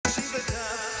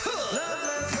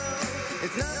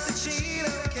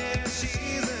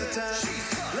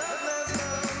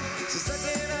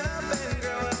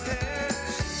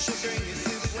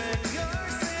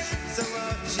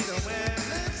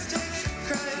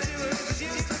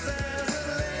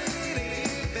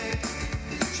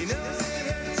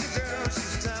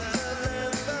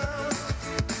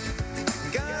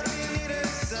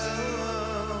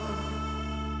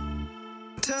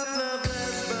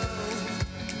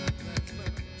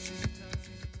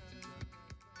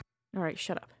All right,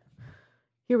 shut up.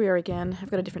 Here we are again.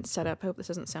 I've got a different setup. I hope this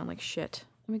doesn't sound like shit.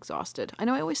 I'm exhausted. I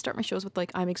know I always start my shows with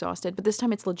like, I'm exhausted, but this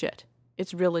time it's legit.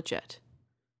 It's real legit.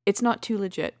 It's not too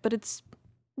legit, but it's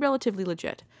relatively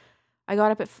legit. I got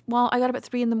up at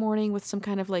 3 in the morning with some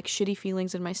kind of like shitty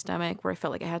feelings in my stomach where I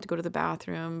felt like I had to go to the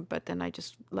bathroom, but then I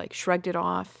just like shrugged it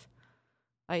off.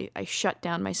 I shut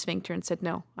down my sphincter and said,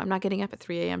 no, I'm not getting up at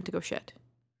 3 a.m. to go shit.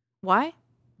 Why?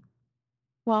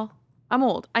 Well, I'm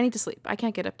old. I need to sleep. I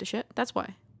can't get up to shit. That's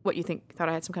why. What, you think? Thought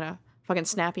I had some kind of fucking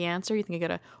snappy answer? You think I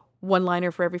got a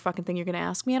one-liner for every fucking thing you're going to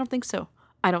ask me? I don't think so.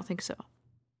 I don't think so.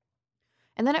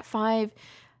 And then at 5,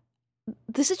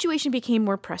 the situation became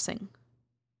more pressing.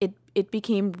 It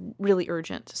became really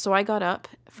urgent. So I got up,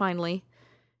 finally,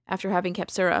 after having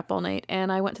kept Sarah up all night, and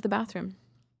I went to the bathroom.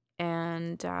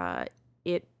 And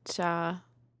it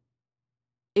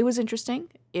was interesting.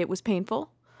 It was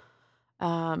painful.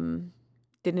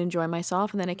 Didn't enjoy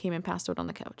myself, and then I came and passed out on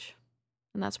the couch.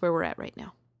 And that's where we're at right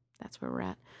now. That's where we're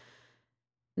at.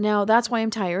 Now, that's why I'm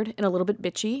tired and a little bit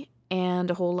bitchy and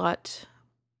a whole lot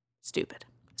stupid.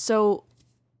 So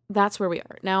that's where we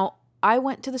are. Now, I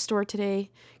went to the store today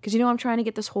because, I'm trying to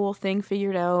get this whole thing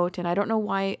figured out, and I don't know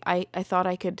why I thought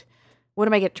I could. What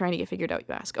am I trying to get figured out,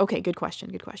 you ask? Okay, good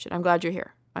question. I'm glad you're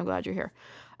here.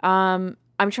 I'm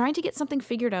trying to get something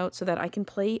figured out so that I can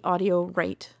play audio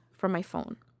right from my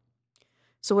phone.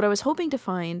 So what I was hoping to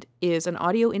find is an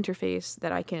audio interface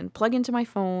that I can plug into my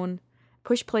phone,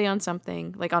 push play on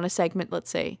something, like on a segment, let's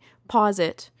say, pause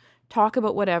it, talk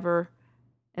about whatever,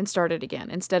 and start it again,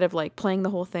 instead of like playing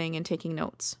the whole thing and taking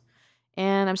notes.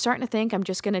 And I'm starting to think I'm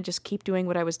just going to just keep doing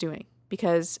what I was doing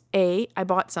because A, I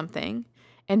bought something,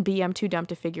 and B, I'm too dumb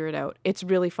to figure it out. It's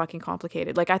really fucking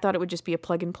complicated. Like I thought it would just be a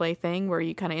plug and play thing where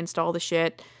you kind of install the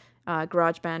shit,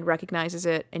 GarageBand recognizes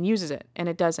it and uses it, and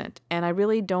it doesn't. And I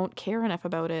really don't care enough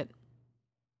about it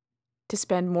to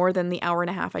spend more than the hour and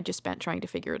a half I just spent trying to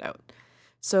figure it out.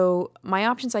 So my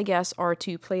options, I guess, are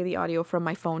to play the audio from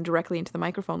my phone directly into the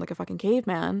microphone like a fucking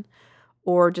caveman,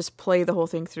 or just play the whole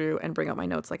thing through and bring out my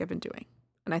notes like I've been doing.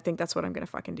 And I think that's what I'm going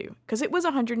to fucking do. Because it was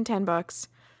 $110.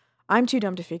 I'm too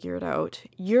dumb to figure it out.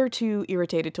 You're too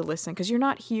irritated to listen because you're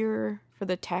not here for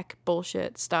the tech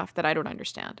bullshit stuff that I don't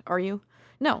understand, are you?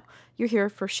 No, you're here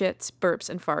for shits, burps,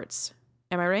 and farts.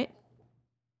 Am I right?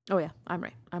 Oh yeah, I'm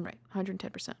right. 110%.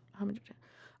 100%.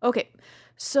 Okay,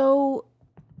 so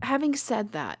having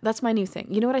said that, that's my new thing.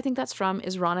 You know what I think that's from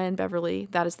is Rana and Beverly.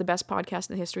 That is the best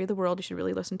podcast in the history of the world. You should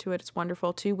really listen to it. It's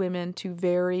wonderful. 2 women, 2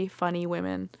 very funny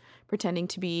women pretending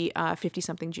to be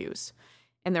 50-something Jews.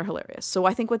 And they're hilarious. So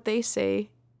I think what they say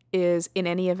is in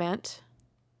any event,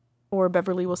 or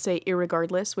Beverly will say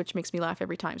irregardless, which makes me laugh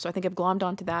every time. So I think I've glommed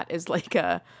onto that as like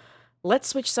a let's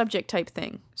switch subject type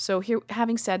thing. So here,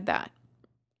 having said that,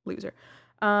 loser,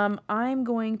 I'm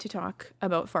going to talk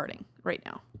about farting right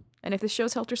now. And if this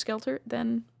show's Helter Skelter,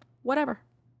 then whatever.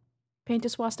 Paint a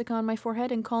swastika on my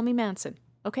forehead and call me Manson,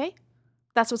 okay?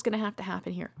 That's what's going to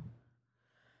happen here.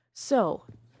 So,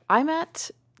 I'm at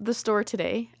the store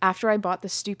today after I bought the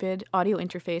stupid audio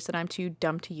interface that I'm too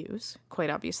dumb to use, quite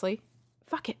obviously.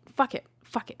 Fuck it.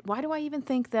 Why do I even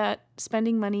think that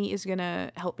spending money is going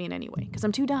to help me in any way? Because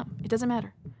I'm too dumb. It doesn't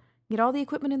matter. Get all the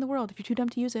equipment in the world. If you're too dumb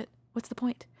to use it, what's the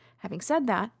point? Having said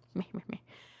that,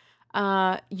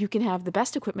 you can have the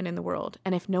best equipment in the world,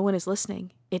 and if no one is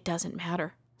listening, it doesn't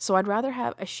matter. So I'd rather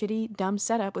have a shitty, dumb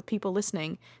setup with people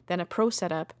listening than a pro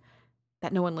setup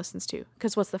that no one listens to,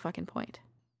 because what's the fucking point?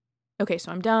 Okay,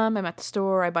 so I'm dumb, I'm at the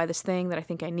store, I buy this thing that I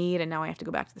think I need, and now I have to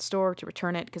go back to the store to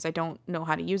return it because I don't know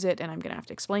how to use it, and I'm going to have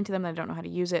to explain to them that I don't know how to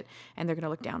use it, and they're going to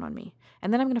look down on me.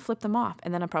 And then I'm going to flip them off,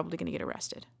 and then I'm probably going to get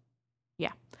arrested.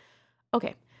 Yeah.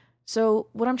 Okay, so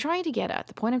what I'm trying to get at,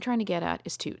 the point I'm trying to get at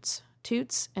is toots.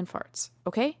 Toots and farts,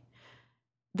 okay?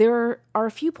 There are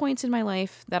a few points in my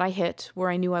life that I hit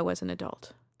where I knew I was an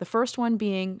adult. The first one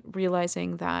being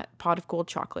realizing that pot of gold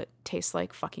chocolate tastes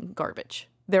like fucking garbage.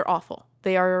 They're awful.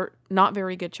 They are not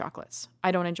very good chocolates.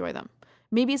 I don't enjoy them.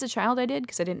 Maybe as a child I did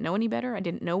because I didn't know any better. I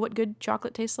didn't know what good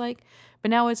chocolate tastes like.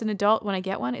 But now as an adult, when I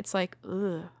get one, it's like,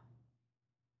 ugh.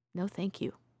 No, thank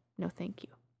you. No, thank you.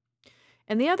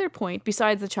 And the other point,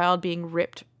 besides the child being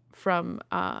ripped from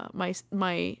my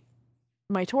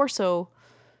torso,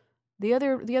 the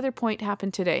other point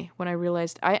happened today when I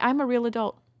realized I'm a real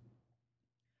adult.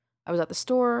 I was at the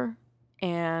store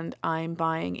and I'm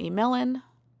buying a melon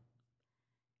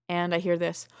and I hear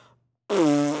this.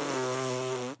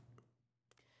 And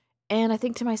I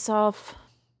think to myself,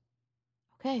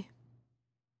 okay,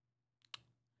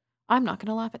 I'm not going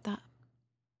to laugh at that.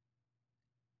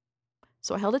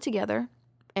 So I held it together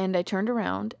and I turned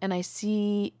around and I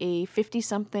see a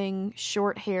 50-something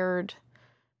short-haired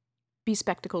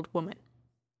bespectacled woman,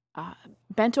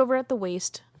 bent over at the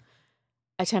waist,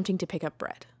 attempting to pick up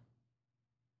bread.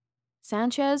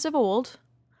 Sanchez of old,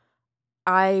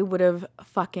 I would have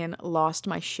fucking lost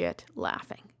my shit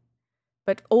laughing.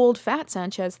 But old fat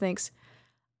Sanchez thinks,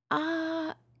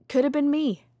 could have been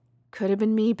me. Could have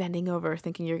been me bending over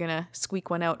thinking you're going to squeak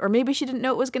one out. Or maybe she didn't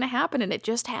know it was going to happen and it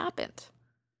just happened.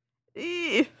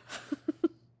 That's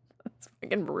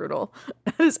fucking brutal.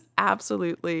 That is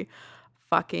absolutely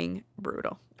fucking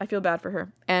brutal. I feel bad for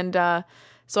her. And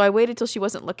so I waited till she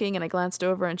wasn't looking and I glanced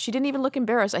over and she didn't even look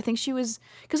embarrassed. I think she was,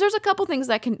 because there's a couple things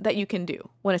that you can do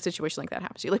when a situation like that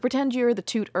happens to you. Like pretend you're the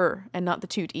toot-er and not the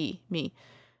toot-e, me.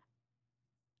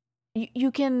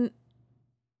 You can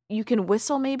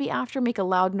whistle maybe after, make a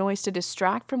loud noise to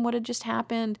distract from what had just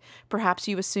happened. Perhaps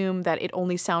you assume that it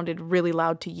only sounded really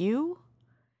loud to you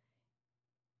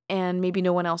and maybe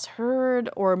no one else heard,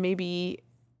 or maybe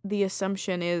the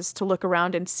assumption is to look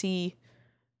around and see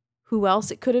who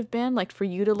else it could have been, like for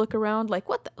you to look around like,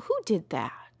 who did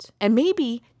that? And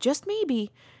maybe, just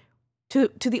maybe, to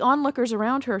the onlookers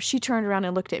around her, she turned around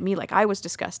and looked at me like I was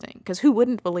disgusting, because who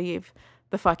wouldn't believe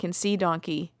the fucking sea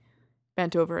donkey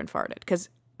bent over and farted? Because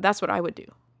that's what I would do.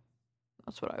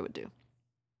 That's what I would do.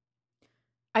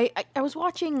 I was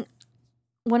watching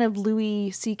one of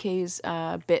Louis C.K.'s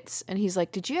bits, and he's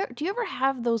like, do you ever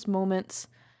have those moments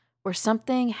where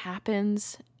something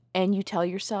happens and you tell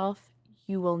yourself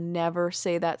you will never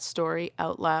say that story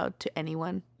out loud to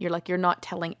anyone? You're not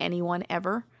telling anyone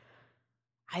ever.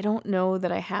 I don't know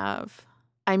that I have.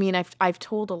 I mean, I've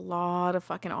told a lot of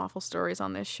fucking awful stories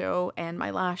on this show and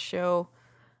my last show.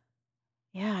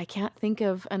 Yeah, I can't think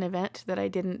of an event that I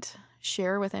didn't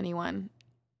share with anyone.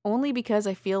 Only because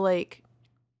I feel like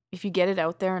if you get it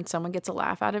out there and someone gets a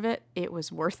laugh out of it, it was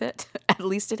worth it. At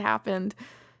least it happened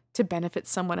to benefit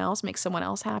someone else, make someone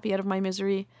else happy out of my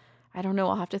misery. I don't know.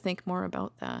 I'll have to think more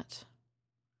about that.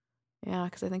 Yeah,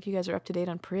 because I think you guys are up to date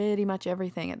on pretty much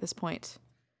everything at this point.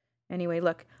 Anyway,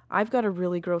 look, I've got a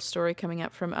really gross story coming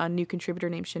up from a new contributor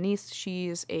named Shanice.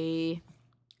 She's a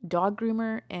dog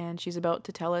groomer, and she's about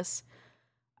to tell us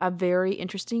a very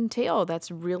interesting tale that's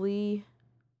really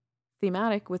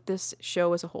thematic with this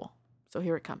show as a whole. So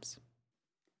here it comes.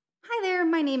 Hi there,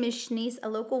 my name is Shanice, a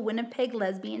local Winnipeg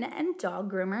lesbian and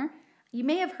dog groomer. You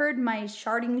may have heard my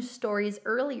sharding stories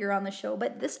earlier on the show,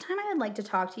 but this time I would like to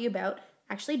talk to you about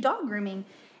actually dog grooming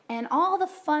and all the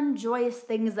fun, joyous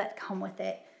things that come with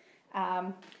it.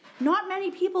 Not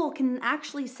many people can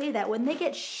actually say that when they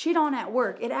get shit on at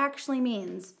work, it actually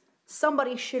means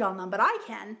somebody shit on them, but I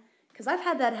can, because I've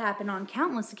had that happen on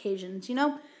countless occasions.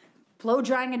 Blow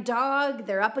drying a dog,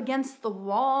 they're up against the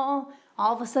wall,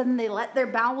 all of a sudden they let their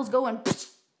bowels go and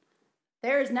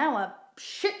there's now a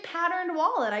shit patterned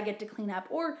wall that I get to clean up.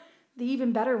 Or the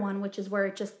even better one, which is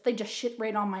where they just shit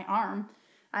right on my arm.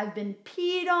 I've been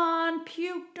peed on,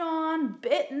 puked on,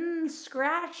 bitten,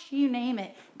 scratched, you name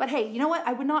it. But hey, you know what?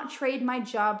 I would not trade my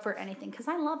job for anything because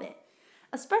I love it.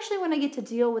 Especially when I get to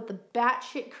deal with the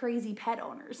batshit crazy pet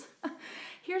owners.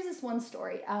 Here's this one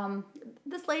story.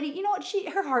 This lady,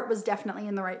 her heart was definitely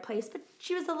in the right place, but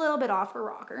she was a little bit off her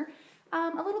rocker. A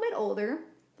little bit older.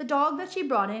 The dog that she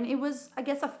brought in, it was, I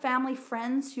guess, a family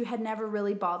friend who had never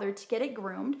really bothered to get it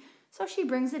groomed. So she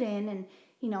brings it in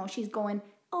and, she's going,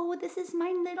 "Oh, this is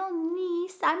my little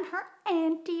niece. I'm her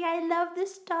auntie. I love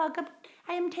this dog.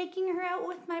 I am taking her out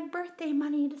with my birthday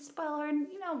money to spoil her." And,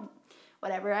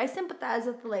 whatever. I sympathize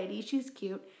with the lady. She's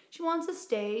cute. She wants to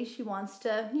stay. She wants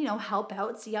to, help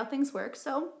out, see how things work.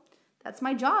 So that's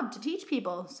my job, to teach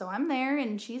people. So I'm there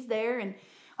and she's there, and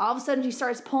all of a sudden she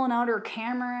starts pulling out her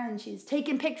camera and she's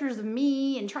taking pictures of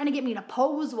me and trying to get me to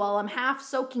pose while I'm half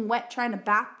soaking wet trying to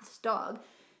bath this dog.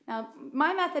 Now,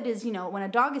 my method is, when a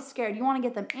dog is scared, you want to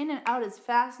get them in and out as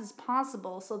fast as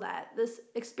possible so that this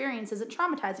experience isn't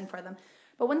traumatizing for them.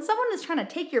 But when someone is trying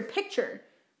to take your picture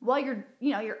while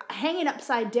you're hanging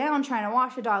upside down trying to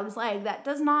wash a dog's leg, that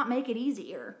does not make it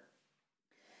easier.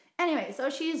 Anyway,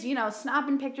 so she's,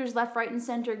 snapping pictures left, right, and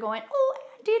center going, "Oh,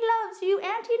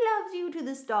 Auntie loves you," to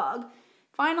this dog.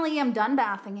 Finally, I'm done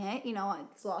bathing it.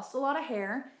 It's lost a lot of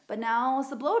hair, but now it's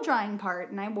the blow drying part.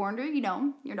 And I warned her,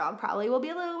 your dog probably will be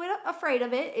a little bit afraid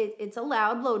of it. It's a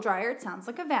loud blow dryer. It sounds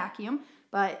like a vacuum,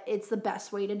 but it's the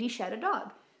best way to de-shed a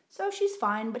dog. So she's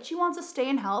fine, but she wants to stay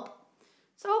and help.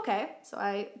 So okay, so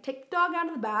I take the dog out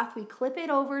of the bath. We clip it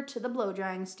over to the blow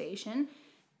drying station.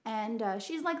 And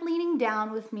she's like leaning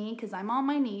down with me because I'm on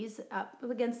my knees up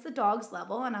against the dog's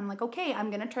level. And I'm like, okay, I'm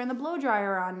going to turn the blow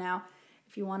dryer on now.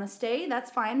 If you want to stay,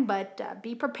 that's fine, but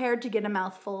be prepared to get a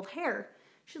mouthful of hair.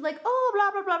 She's like, "Oh,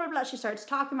 blah, blah, blah, blah, blah." She starts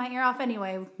talking my ear off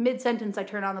anyway. Mid-sentence, I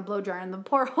turn on the blow dryer and the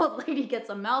poor old lady gets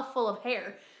a mouthful of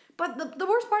hair. But the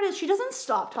worst part is she doesn't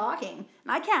stop talking.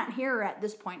 And I can't hear her at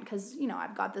this point because,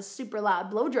 I've got this super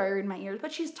loud blow dryer in my ears.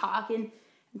 But she's talking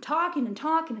and talking and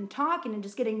talking and talking and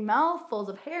just getting mouthfuls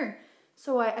of hair.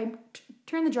 So I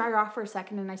turned the dryer off for a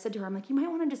second and I said to her, I'm like, you might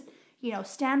want to just,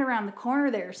 stand around the corner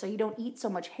there so you don't eat so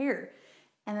much hair.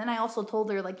 And then I also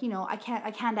told her, like, I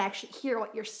can't actually hear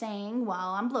what you're saying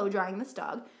while I'm blow drying this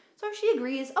dog. So she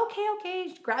agrees.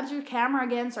 Okay. She grabs her camera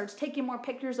again, starts taking more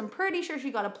pictures. I'm pretty sure she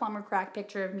got a plumber crack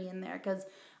picture of me in there because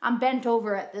I'm bent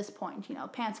over at this point.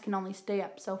 Pants can only stay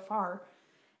up so far.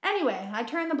 Anyway, I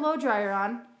turn the blow dryer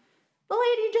on. The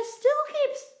lady just still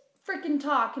keeps freaking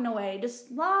talking away,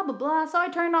 just blah, blah, blah. So I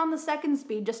turned on the second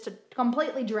speed just to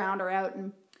completely drown her out.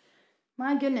 And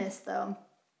my goodness, though,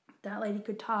 that lady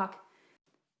could talk.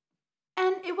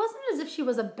 And it wasn't as if she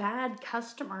was a bad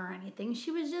customer or anything. She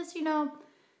was just,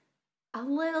 a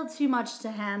little too much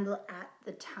to handle at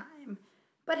the time.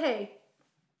 But hey,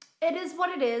 it is what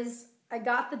it is. I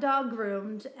got the dog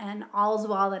groomed and all's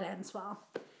well that ends well.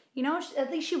 At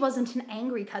least she wasn't an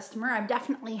angry customer. I've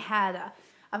definitely had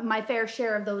my fair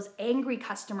share of those angry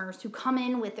customers who come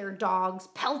in with their dogs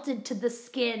pelted to the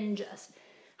skin, just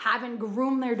haven't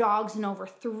groomed their dogs in over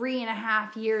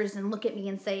 3.5 years and look at me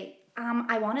and say,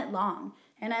 I want it long.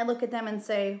 And I look at them and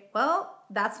say, well,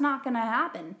 that's not going to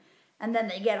happen. And then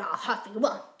they get all huffy.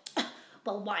 Well,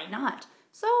 why not?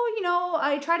 So,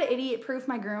 I try to idiot-proof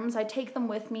my grooms. I take them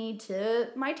with me to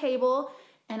my table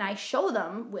and I show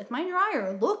them with my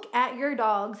dryer, look at your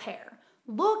dog's hair.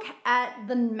 Look at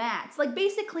the mats. Like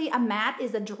basically a mat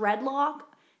is a dreadlock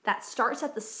that starts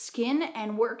at the skin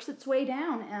and works its way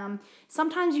down.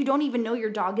 Sometimes you don't even know your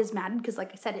dog is matted because,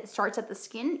 like I said, it starts at the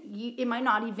skin. It might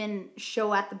not even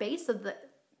show at the base of the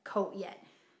coat yet.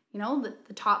 The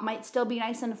top might still be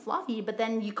nice and fluffy, but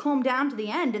then you comb down to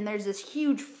the end and there's this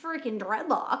huge freaking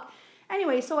dreadlock.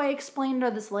 Anyway, so I explained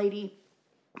to this lady,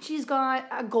 she's got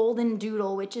a golden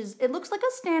doodle, it looks like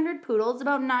a standard poodle. It's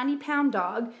about a 90-pound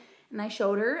dog. And I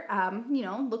showed her,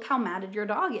 look how matted your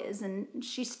dog is. And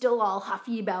she's still all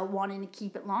huffy about wanting to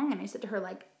keep it long. And I said to her,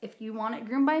 like, if you want it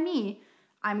groomed by me,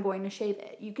 I'm going to shave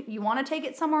it. You want to take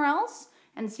it somewhere else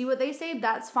and see what they say?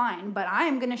 That's fine. But I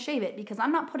am going to shave it because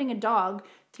I'm not putting a dog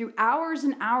through hours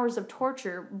and hours of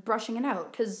torture brushing it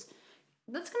out. Because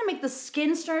that's going to make the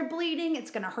skin start bleeding.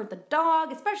 It's going to hurt the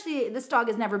dog. Especially, this dog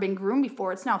has never been groomed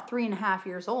before. It's now 3.5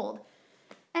 years old.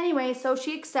 Anyway, so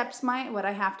she accepts what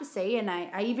I have to say, and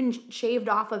I even shaved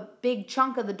off a big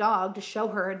chunk of the dog to show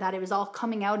her that it was all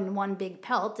coming out in one big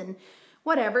pelt and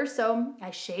whatever. So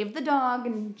I shaved the dog,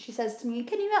 and she says to me,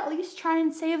 can you at least try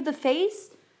and save the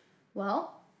face?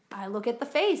 Well, I look at the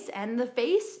face, and the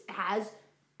face has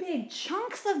big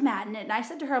chunks of mat in it. And I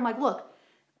said to her, I'm like, look,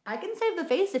 I can save the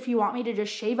face if you want me to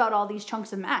just shave out all these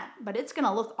chunks of mat, but it's going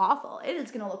to look awful. It is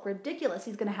going to look ridiculous.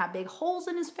 He's going to have big holes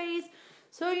in his face.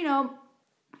 So,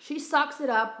 she sucks it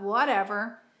up,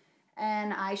 whatever,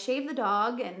 and I shave the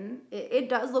dog, and it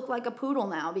does look like a poodle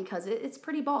now because it's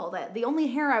pretty bald. The only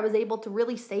hair I was able to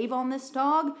really save on this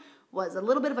dog was a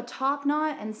little bit of a top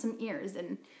knot and some ears,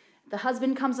 and the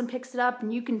husband comes and picks it up,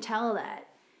 and you can tell that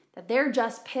they're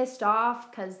just pissed off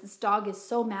because this dog is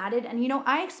so matted, and,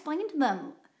 I explained to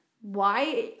them why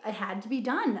it had to be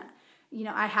done.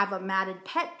 I have a matted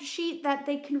pet sheet that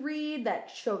they can read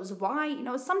that shows why.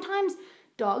 Sometimes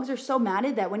dogs are so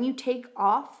matted that when you take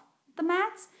off the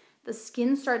mats, the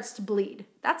skin starts to bleed.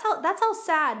 That's how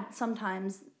sad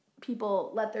sometimes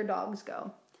people let their dogs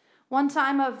go. One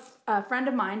time, a friend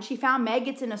of mine, she found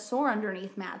maggots in a sore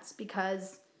underneath mats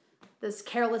because this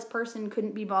careless person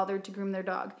couldn't be bothered to groom their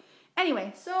dog.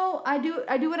 Anyway, so I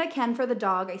do what I can for the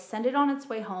dog. I send it on its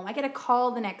way home. I get a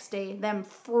call the next day, them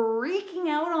freaking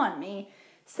out on me,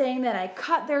 saying that I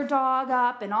cut their dog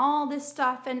up and all this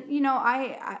stuff. And,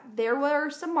 I there were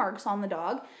some marks on the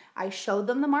dog. I showed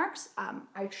them the marks.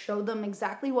 I showed them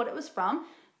exactly what it was from.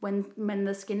 When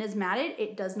the skin is matted,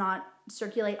 it does not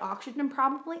circulate oxygen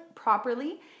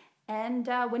properly. And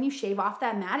when you shave off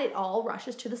that mat, it all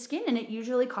rushes to the skin and it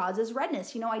usually causes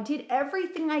redness. I did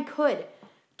everything I could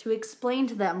to explain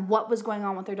to them what was going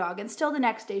on with their dog. And still the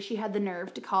next day, she had the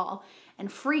nerve to call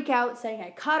and freak out saying I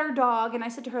cut her dog. And I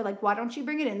said to her, like, why don't you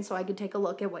bring it in so I could take a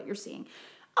look at what you're seeing?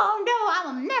 Oh, no, I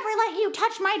will never let you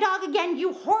touch my dog again,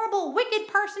 you horrible, wicked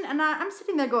person. And I'm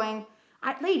sitting there going,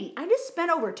 lady, I just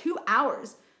spent over 2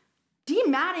 hours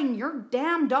dematting your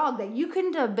damn dog that you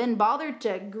couldn't have been bothered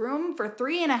to groom for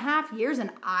 3.5 years, and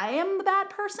I am the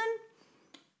bad person?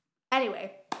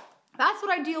 Anyway, that's what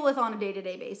I deal with on a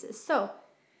day-to-day basis. So,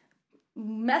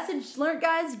 message learned,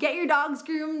 guys, get your dogs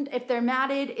groomed. If they're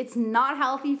matted, it's not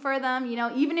healthy for them.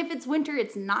 Even if it's winter,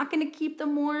 it's not going to keep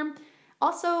them warm.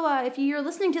 Also, if you're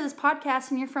listening to this podcast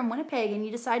and you're from Winnipeg and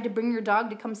you decide to bring your dog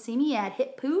to come see me at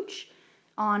Hit Pooch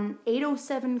on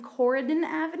 807 Corridon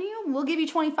Avenue, we'll give you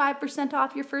 25%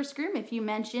 off your first groom if you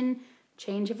mention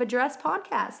Change of Address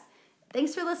podcast.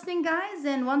 Thanks for listening, guys,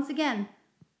 and once again,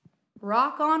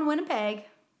 rock on Winnipeg.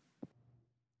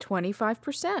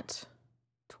 25%.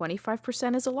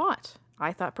 25% is a lot.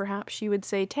 I thought perhaps she would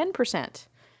say 10%,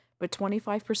 but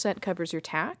 25% covers your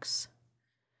tax,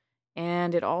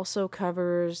 and it also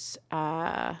covers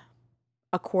a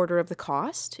quarter of the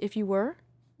cost, if you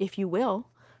will.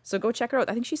 So go check her out.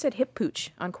 I think she said Hip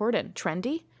Pooch on Corridon.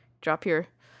 Trendy. Drop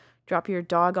your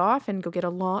dog off and go get a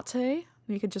latte.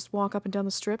 You could just walk up and down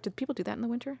the strip. Did people do that in the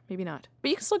winter? Maybe not. But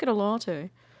you can still get a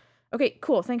latte. Okay,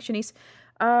 cool. Thanks, Shanice.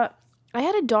 I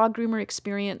had a dog groomer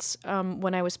experience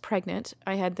when I was pregnant.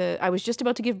 I was just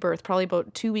about to give birth, probably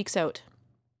about 2 weeks out.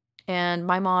 And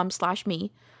my mom /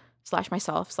 me /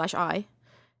 myself / I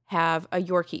have a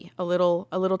Yorkie, a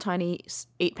little tiny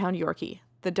 8-pound Yorkie.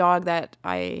 The dog that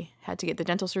I had to get the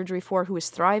dental surgery for, who is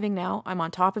thriving now. I'm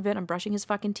on top of it. I'm brushing his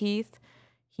fucking teeth.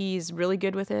 He's really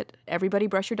good with it. Everybody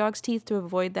brush your dog's teeth to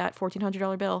avoid that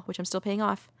 $1,400 bill, which I'm still paying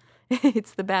off.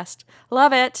 It's the best.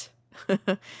 Love it.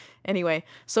 Anyway,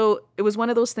 so it was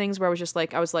one of those things where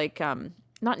I was like,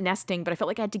 not nesting, but I felt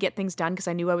like I had to get things done because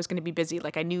I knew I was going to be busy.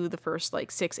 Like I knew the first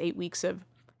 6-8 weeks of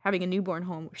having a newborn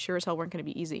home sure as hell weren't going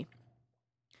to be easy.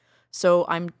 So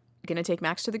I'm going to take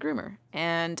Max to the groomer.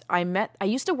 And I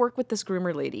used to work with this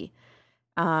groomer lady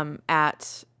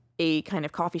at a kind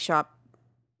of coffee shop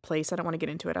place. I don't want to get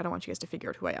into it. I don't want you guys to figure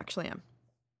out who I actually am.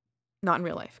 Not in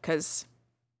real life, because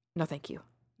no thank you.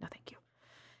 No thank you.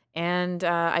 And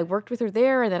I worked with her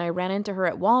there, and then I ran into her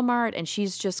at Walmart, and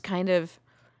she's just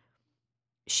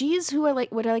she's who I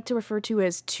like to refer to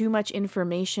as too much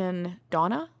information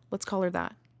Donna. Let's call her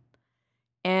that.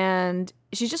 And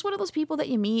she's just one of those people that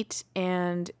you meet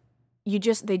and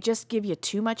they just give you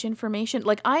too much information.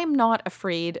 Like, I'm not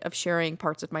afraid of sharing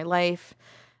parts of my life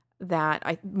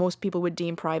that most people would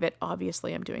deem private.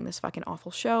 Obviously, I'm doing this fucking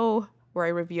awful show where I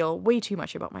reveal way too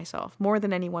much about myself, more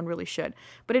than anyone really should.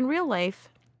 But in real life,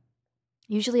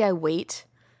 usually I wait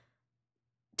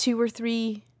 2 or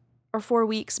 3 or 4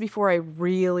 weeks before I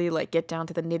really get down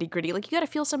to the nitty gritty. Like, you got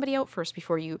to feel somebody out first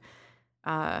before you,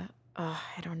 I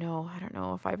don't know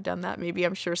if I've done that. Maybe,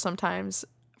 I'm sure sometimes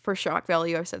for shock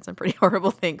value, I've said some pretty horrible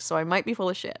things. So I might be full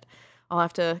of shit. I'll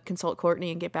have to consult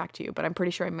Courtney and get back to you, but I'm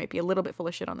pretty sure I might be a little bit full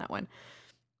of shit on that one.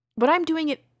 But I'm doing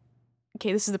it.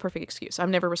 Okay, this is the perfect excuse.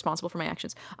 I'm never responsible for my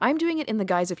actions. I'm doing it in the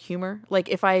guise of humor. Like,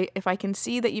 if I can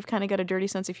see that you've kind of got a dirty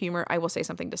sense of humor, I will say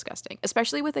something disgusting.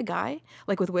 Especially with a guy.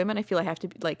 Like, with women, I feel I have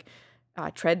to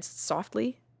tread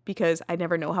softly, because I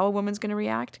never know how a woman's going to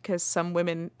react, because some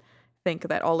women think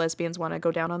that all lesbians want to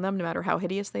go down on them no matter how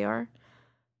hideous they are.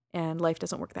 And life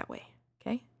doesn't work that way.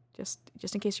 Okay?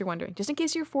 Just in case you're wondering. Just in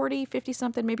case you're 40, 50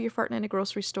 something, maybe you're farting in a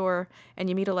grocery store and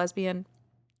you meet a lesbian,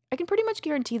 I can pretty much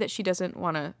guarantee that she doesn't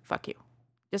want to fuck you.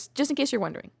 Just in case you're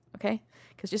wondering, okay?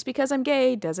 Because just because I'm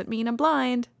gay doesn't mean I'm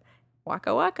blind.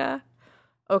 Waka waka.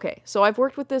 Okay, so I've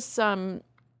worked with this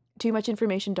too much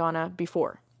information Donna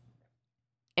before.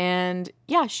 And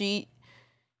yeah, she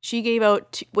gave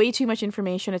out way too much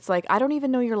information. It's like, I don't even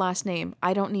know your last name.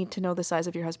 I don't need to know the size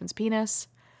of your husband's penis.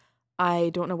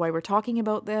 I don't know why we're talking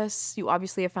about this. You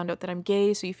obviously have found out that I'm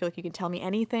gay, so you feel like you can tell me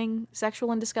anything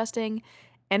sexual and disgusting.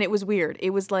 And it was weird. It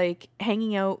was like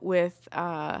hanging out with,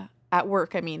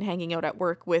 hanging out at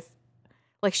work with,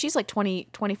 she's 20,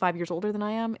 25 years older than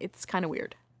I am. It's kind of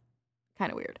weird.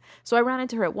 So I ran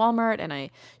into her at Walmart, and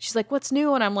she's like, what's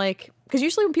new? And I'm like, because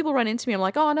usually when people run into me, I'm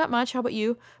like, oh, not much. How about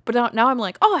you? But now I'm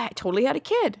like, oh, I totally had a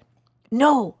kid.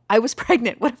 No, I was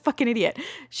pregnant. What a fucking idiot.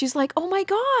 She's like, oh my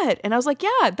God. And I was like,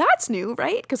 yeah, that's new,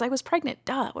 right? Because I was pregnant.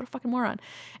 Duh, what a fucking moron.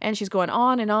 And she's going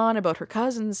on and on about her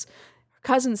cousin's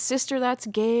sister that's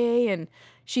gay, and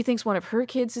she thinks one of her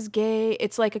kids is gay.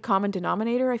 It's like a common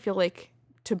denominator, I feel like,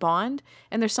 to bond.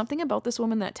 And there's something about this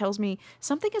woman that tells me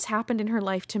something has happened in her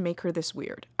life to make her this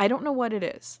weird. I don't know what it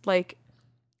is. Like,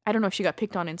 I don't know if she got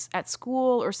picked on at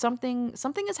school or something.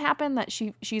 Something has happened that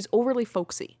she's overly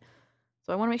folksy.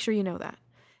 So I want to make sure you know that.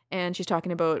 And she's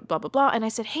talking about blah, blah, blah. And I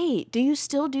said, hey, do you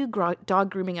still do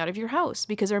dog grooming out of your house?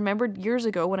 Because I remembered years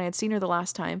ago when I had seen her the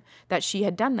last time that she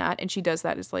had done that. And she does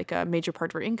that as like a major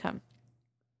part of her income.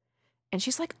 And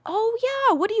she's like, oh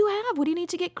yeah, what do you have? What do you need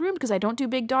to get groomed? Because I don't do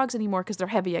big dogs anymore because they're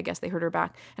heavy. I guess they hurt her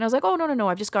back. And I was like, oh, no.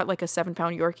 I've just got like a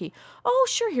 7-pound Yorkie. Oh,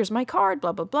 sure. Here's my card,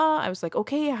 blah, blah, blah. I was like,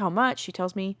 okay, how much? She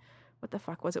tells me, what the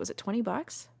fuck was it? Was it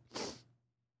 $20?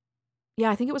 Yeah,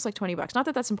 I think it was like $20. Not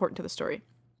that that's important to the story.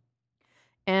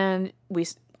 And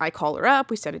I call her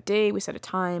up. We set a date. We set a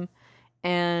time.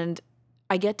 And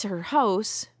I get to her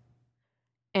house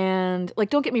and, like,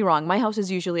 don't get me wrong, my house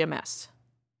is usually a mess.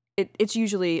 It's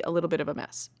usually a little bit of a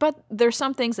mess. But there's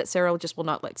some things that Sarah just will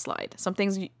not let slide. Some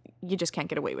things you just can't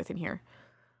get away with in here,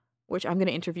 which I'm going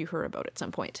to interview her about at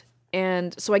some point.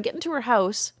 And so I get into her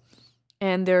house,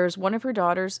 and there's one of her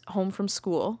daughters home from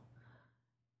school,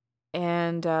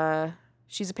 and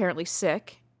she's apparently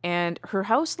sick, and her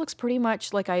house looks pretty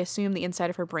much like I assume the inside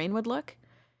of her brain would look.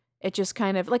 It just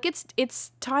kind of, like,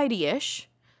 it's tidy-ish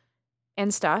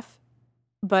and stuff,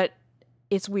 but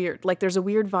it's weird. Like, there's a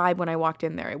weird vibe when I walked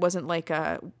in there. It wasn't like,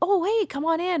 oh, hey, come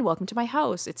on in. Welcome to my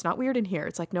house. It's not weird in here.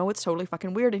 It's like, no, it's totally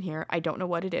fucking weird in here. I don't know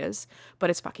what it is, but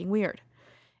it's fucking weird.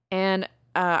 And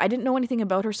I didn't know anything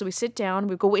about her, so we sit down.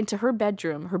 We go into her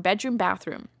bedroom,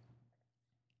 bathroom.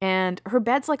 And her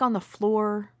bed's, like, on the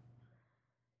floor.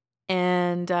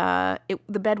 And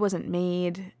the bed wasn't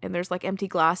made. And there's, like, empty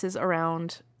glasses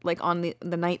around, like, on the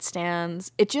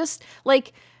nightstands. It just,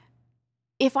 like,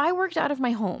 if I worked out of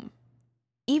my home,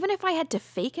 even if I had to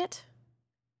fake it,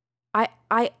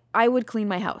 I would clean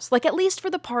my house. Like, at least for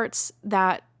the parts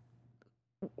that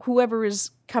whoever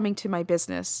is coming to my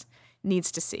business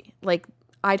needs to see. Like,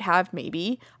 I'd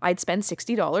spend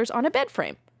 $60 on a bed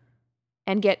frame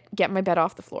and get my bed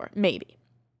off the floor. Maybe.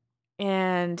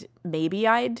 And maybe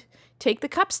I'd take the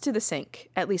cups to the sink,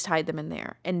 at least hide them in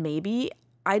there. And maybe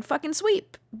I'd fucking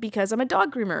sweep because I'm a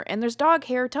dog groomer and there's dog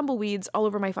hair, tumbleweeds all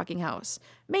over my fucking house.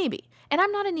 Maybe. And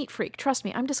I'm not a neat freak. Trust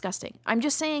me, I'm disgusting. I'm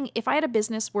just saying, if I had a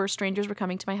business where strangers were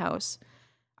coming to my house,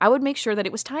 I would make sure that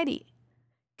it was tidy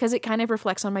because it kind of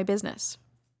reflects on my business.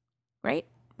 Right?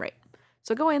 Right.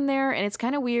 So go in there and it's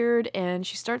kind of weird and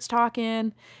she starts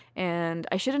talking and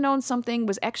I should have known something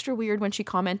was extra weird when she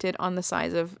commented on the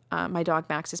size of my dog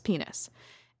Max's penis.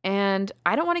 And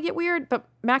I don't want to get weird, but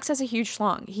Max has a huge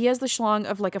schlong. He has the schlong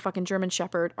of like a fucking German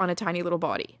Shepherd on a tiny little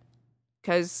body.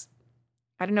 Because,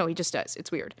 I don't know, he just does.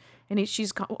 It's weird. And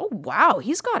she's gone, oh, wow,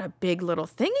 he's got a big little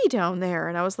thingy down there.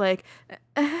 And I was like,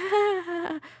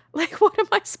 like, what am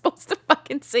I supposed to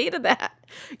fucking say to that?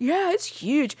 Yeah, it's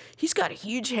huge. He's got a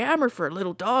huge hammer for a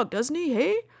little dog, doesn't he?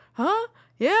 Hey? Huh?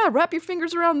 Yeah, wrap your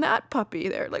fingers around that puppy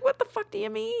there. Like, what the fuck do you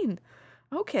mean?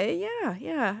 Okay,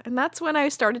 yeah. And that's when I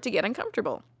started to get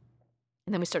uncomfortable.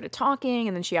 And then we started talking,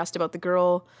 and then she asked about the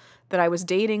girl that I was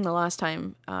dating the last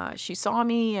time she saw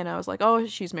me, and I was like, oh,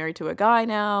 she's married to a guy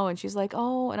now, and she's like,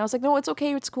 oh, and I was like, no, it's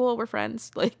okay, it's cool, we're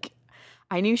friends. Like,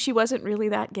 I knew she wasn't really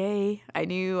that gay. I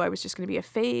knew I was just going to be a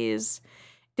phase.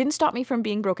 Didn't stop me from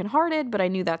being brokenhearted, but I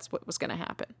knew that's what was going to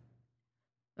happen.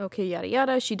 Okay, yada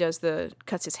yada. She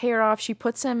cuts his hair off. She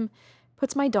puts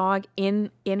my dog in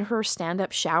her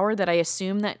stand-up shower that I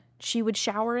assume that she would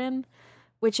shower in,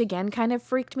 which again kind of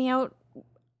freaked me out.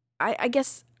 I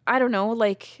guess, I don't know,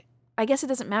 like, I guess it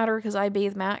doesn't matter because I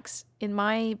bathe Max in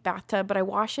my bathtub, but I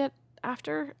wash it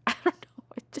after. I don't know.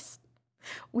 It just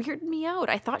weirded me out.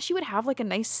 I thought she would have like a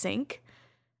nice sink.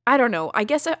 I don't know. I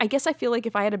guess I feel like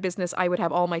if I had a business, I would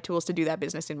have all my tools to do that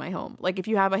business in my home. Like, if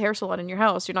you have a hair salon in your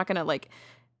house, you're not going to like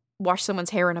wash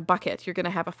someone's hair in a bucket. You're going to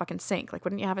have a fucking sink. Like,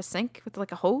 wouldn't you have a sink with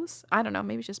like a hose? I don't know.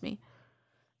 Maybe it's just me.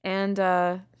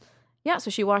 And, yeah,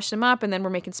 so she washed him up and then we're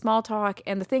making small talk.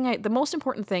 And the most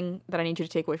important thing that I need you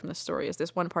to take away from this story is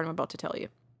this one part I'm about to tell you.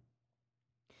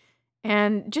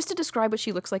 And just to describe what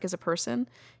she looks like as a person,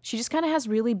 she just kind of has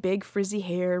really big frizzy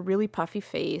hair, really puffy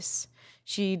face.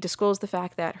 She disclosed the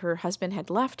fact that her husband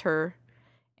had left her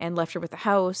with the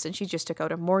house and she just took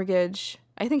out a mortgage.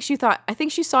 I think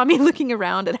she saw me looking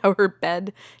around at how her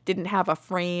bed didn't have a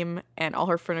frame and all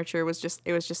her furniture was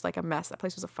just like a mess. That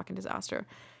place was a fucking disaster.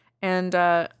 And,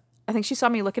 I think she saw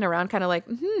me looking around kind of like,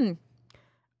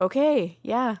 okay,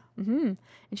 yeah, And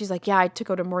she's like, yeah, I took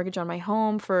out a mortgage on my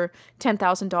home for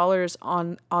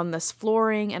 $10,000 on this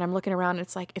flooring. And I'm looking around and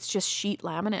it's like, it's just sheet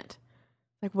laminate.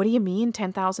 Like, what do you mean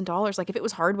 $10,000? Like, if it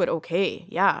was hardwood, okay,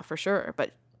 yeah, for sure.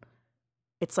 But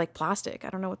it's like plastic. I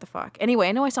don't know what the fuck. Anyway,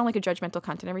 I know I sound like a judgmental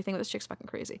cunt and everything, but this chick's fucking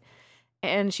crazy.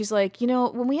 And she's like,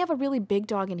 when we have a really big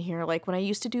dog in here, like when I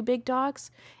used to do big dogs,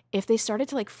 if they started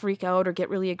to like freak out or get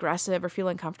really aggressive or feel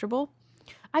uncomfortable,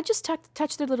 I just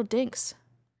touch their little dinks.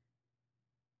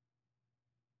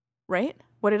 Right?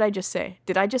 What did I just say?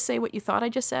 Did I just say what you thought I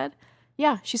just said?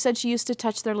 Yeah, she said she used to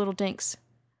touch their little dinks.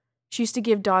 She used to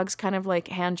give dogs kind of like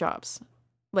hand jobs,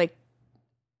 like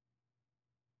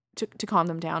to calm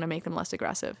them down and make them less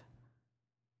aggressive.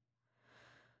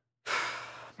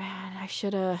 Man, I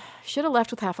should have left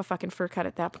with half a fucking fur cut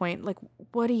at that point. Like,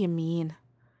 what do you mean?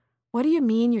 What do you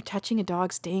mean you're touching a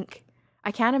dog's dink?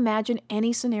 I can't imagine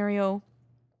any scenario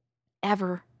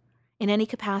ever in any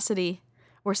capacity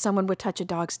where someone would touch a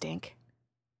dog's dink.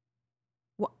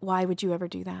 Why would you ever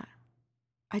do that?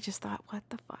 I just thought, what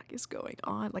the fuck is going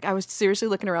on? Like, I was seriously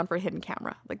looking around for a hidden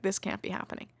camera. Like, this can't be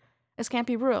happening. This can't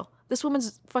be real. This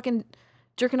woman's fucking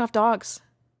jerking off dogs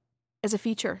as a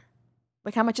feature.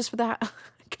 Like, how much is for that?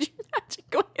 Could you imagine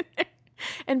going in there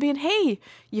and being, hey,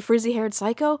 you frizzy-haired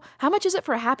psycho, how much is it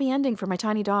for a happy ending for my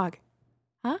tiny dog?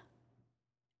 Huh?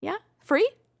 Yeah? Free?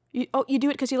 You do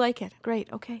it because you like it.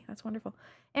 Great. Okay, that's wonderful.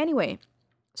 Anyway,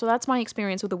 so that's my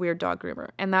experience with a weird dog groomer.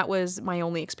 And that was my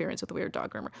only experience with a weird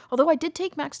dog groomer. Although I did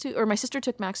take my sister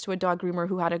took Max to a dog groomer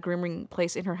who had a grooming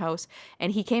place in her house.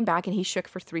 And he came back and he shook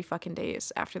for 3 fucking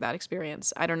days after that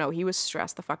experience. I don't know. He was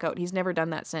stressed the fuck out. He's never done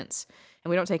that since. And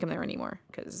we don't take him there anymore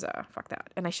because fuck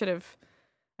that. And I should have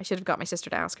got my sister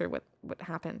to ask her what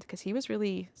happened because he was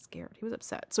really scared. He was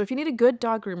upset. So if you need a good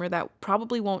dog groomer that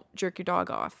probably won't jerk your dog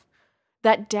off,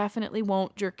 that definitely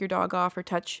won't jerk your dog off or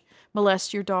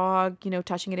molest your dog,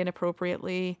 touching it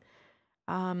inappropriately,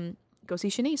 go see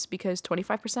Shanice because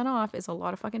 25% off is a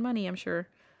lot of fucking money, I'm sure.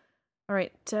 All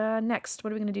right, next.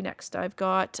 What are we going to do next? I'm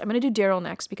going to do Daryl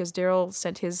next because Daryl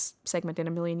sent his segment in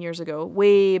a million years ago,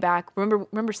 way back.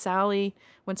 Remember Sally,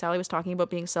 when Sally was talking about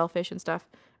being selfish and stuff,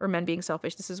 or men being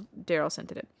selfish? This is Daryl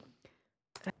sent it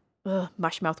in. Ugh,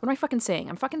 mush mouth. What am I fucking saying?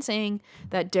 I'm fucking saying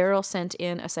that Daryl sent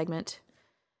in a segment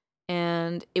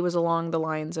and it was along the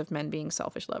lines of men being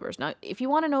selfish lovers. Now, if you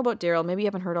want to know about Daryl, maybe you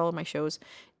haven't heard all of my shows.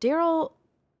 Daryl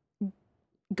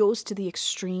goes to the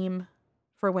extreme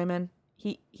for women.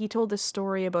 He told this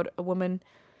story about a woman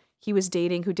he was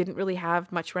dating who didn't really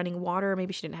have much running water.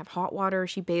 Maybe she didn't have hot water.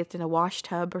 She bathed in a wash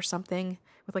tub or something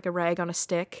with like a rag on a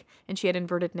stick, and she had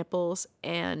inverted nipples.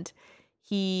 And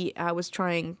he was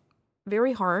trying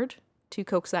very hard to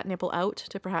coax that nipple out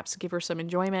to perhaps give her some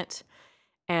enjoyment.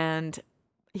 And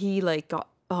he like got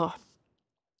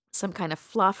some kind of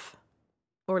fluff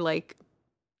or like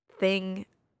thing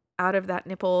out of that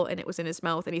nipple, and it was in his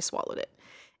mouth, and he swallowed it.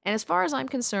 And as far as I'm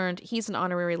concerned, he's an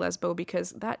honorary lesbo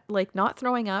because that, like, not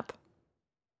throwing up,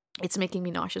 it's making me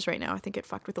nauseous right now. I think it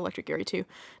fucked with Electric Gary too.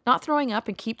 Not throwing up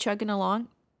and keep chugging along.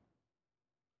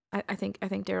 I think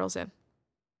Daryl's in.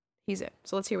 He's in.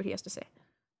 So let's hear what he has to say.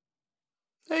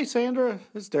 Hey Sandra,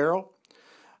 it's Daryl.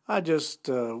 I just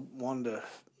wanted to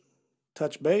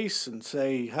touch base and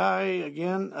say hi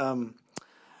again.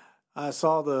 I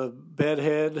saw the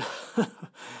bedhead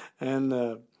and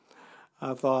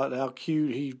I thought how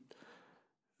cute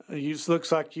he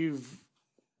looks like you've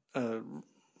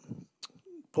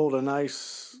pulled a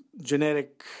nice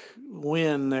genetic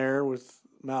win there with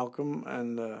Malcolm,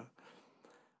 and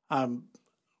I'm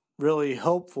really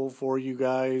hopeful for you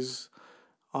guys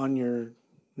on your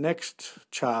next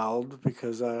child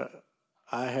because I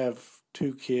have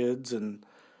 2 kids and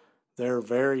they're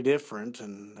very different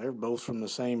and they're both from the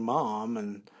same mom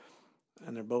and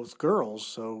they're both girls.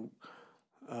 So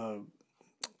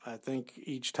I think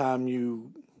each time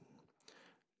you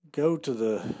go to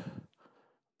the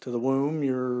womb,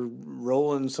 you're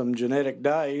rolling some genetic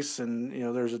dice, and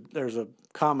there's a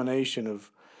combination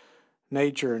of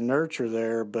nature and nurture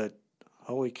there. But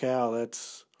holy cow,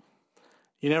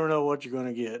 you never know what you're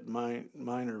going to get. Mine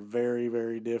are very,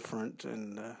 very different,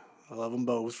 and I love them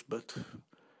both, but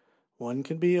one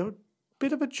can be a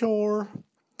bit of a chore.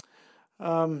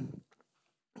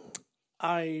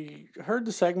 I heard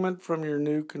the segment from your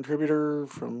new contributor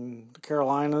from the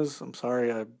Carolinas. I'm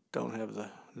sorry, I don't have the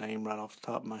name right off the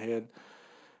top of my head.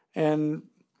 And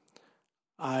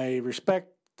I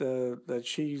respect that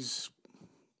she's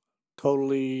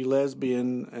totally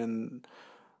lesbian, and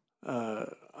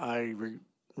I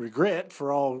regret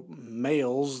for all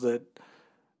males that,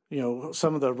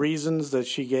 some of the reasons that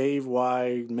she gave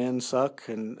why men suck.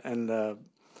 And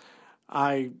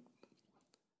I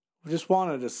just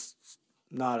wanted to,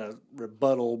 not a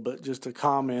rebuttal, but just a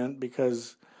comment,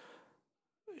 because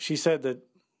she said that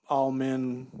all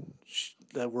men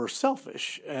that were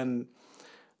selfish, and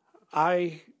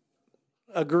I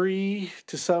agree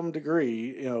to some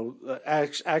degree.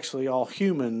 Actually all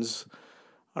humans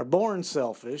are born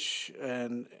selfish,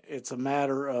 and it's a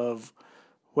matter of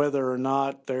whether or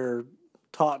not they're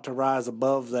taught to rise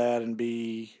above that and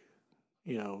be,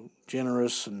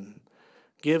 generous and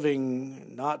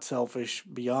giving, not selfish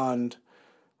beyond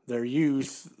their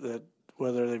youth, that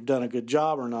whether they've done a good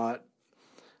job or not.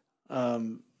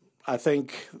 I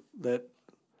think that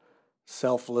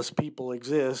selfless people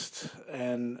exist,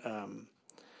 and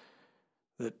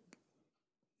that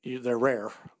they're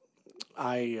rare.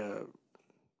 I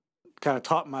kind of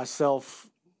taught myself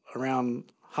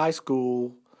around high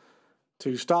school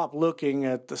to stop looking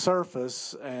at the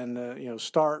surface and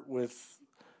start with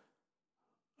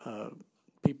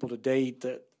people to date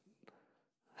that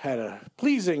had a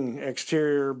pleasing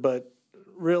exterior, but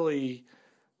really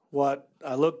what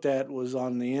I looked at was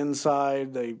on the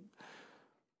inside.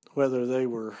 Whether they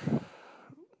were,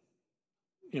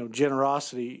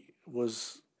 generosity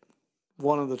was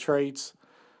one of the traits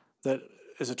that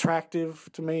is attractive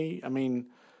to me. I mean,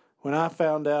 when I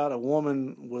found out a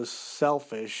woman was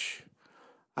selfish,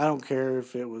 I don't care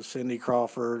if it was Cindy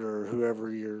Crawford or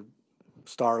whoever your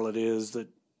starlet is that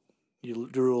you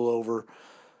drool over.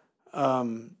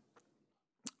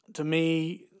 To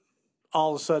me,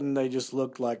 all of a sudden they just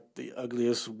looked like the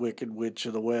ugliest wicked witch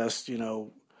of the West,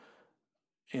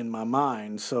 in my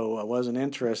mind. So I wasn't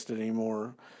interested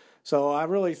anymore. So I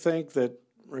really think that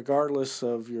regardless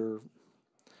of your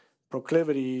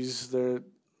proclivities, that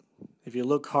if you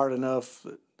look hard enough,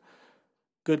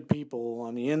 good people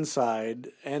on the inside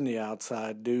and the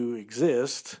outside do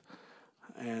exist.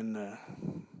 And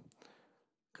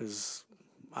because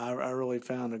I really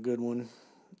found a good one.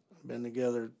 Been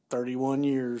together 31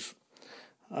 years.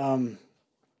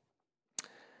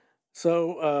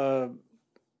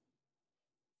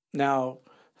 Now,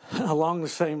 along the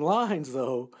same lines,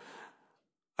 though,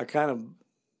 I kind of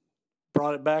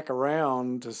brought it back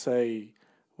around to say,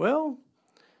 well,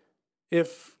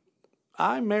 if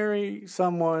I marry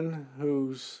someone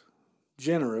who's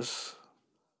generous,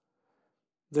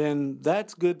 then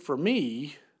that's good for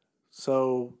me.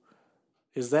 So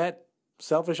is that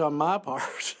selfish on my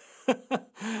part?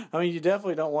 I mean, you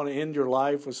definitely don't want to end your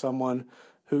life with someone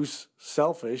who's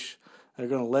selfish. They're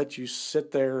going to let you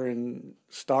sit there and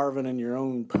starving in your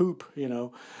own poop,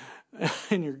 in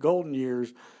your golden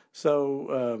years.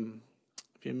 So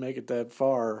if you make it that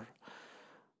far.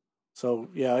 So,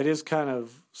 yeah, it is kind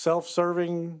of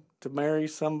self-serving to marry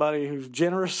somebody who's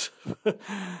generous,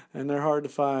 and they're hard to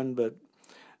find.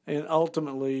 And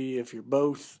ultimately, if you're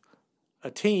both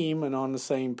a team and on the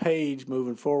same page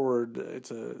moving forward,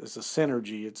 it's a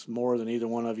synergy. It's more than either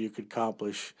one of you could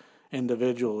accomplish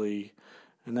individually,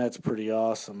 and that's pretty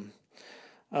awesome.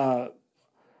 I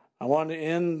want to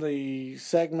end the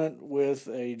segment with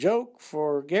a joke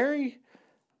for Gary.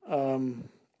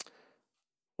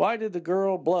 Why did the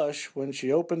girl blush when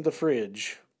she opened the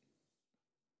fridge?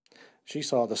 She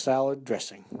saw the salad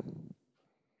dressing.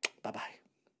 Bye-bye.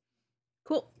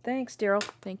 Cool. Thanks, Daryl.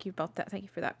 Thank you about that. Thank you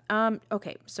for that.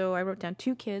 Okay, so I wrote down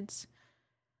 2 kids.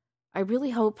 I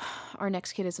really hope our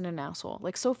next kid isn't an asshole.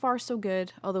 Like, so far, so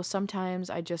good. Although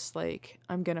sometimes I just,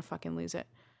 I'm gonna fucking lose it.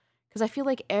 Because I feel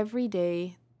like every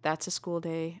day that's a school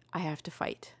day, I have to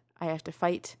fight. I have to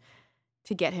fight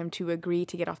to get him to agree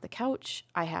to get off the couch.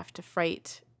 I have to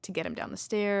fight to get him down the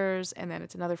stairs. And then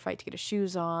it's another fight to get his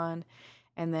shoes on.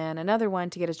 And then another one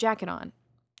to get his jacket on.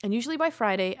 And usually by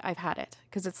Friday, I've had it.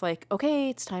 Because it's like,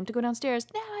 okay, it's time to go downstairs.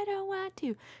 No, I don't want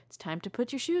to. It's time to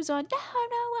put your shoes on. No, I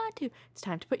don't want to. It's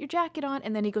time to put your jacket on.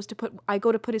 And then I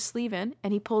go to put his sleeve in,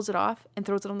 and he pulls it off and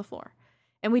throws it on the floor.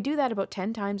 And we do that about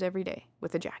 10 times every day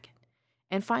with the jacket.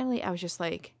 And finally, I was just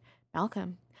like,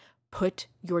 Malcolm, put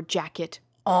your jacket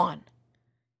on.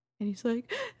 And he's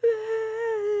like, ah.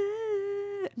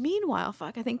 Meanwhile,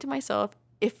 I think to myself,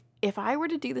 if I were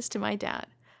to do this to my dad,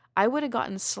 I would have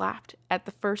gotten slapped at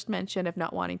the first mention of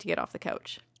not wanting to get off the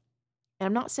couch. And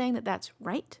I'm not saying that that's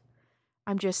right.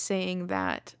 I'm just saying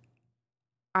that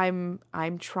I'm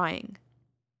trying.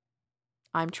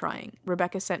 I'm trying.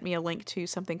 Rebecca sent me a link to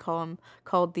something called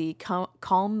the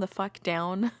calm the fuck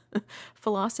down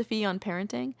philosophy on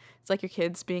parenting. It's like your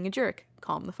kid's being a jerk.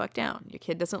 Calm the fuck down. Your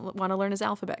kid doesn't want to learn his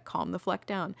alphabet. Calm the fuck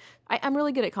down. I'm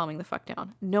really good at calming the fuck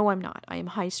down. No, I'm not. I am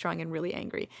high-strung and really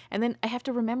angry. And then I have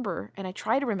to remember, and I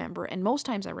try to remember, and most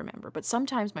times I remember, but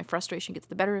sometimes my frustration gets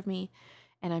the better of me,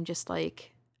 and I'm just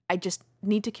like, I just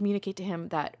need to communicate to him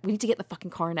that we need to get in the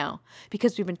fucking car now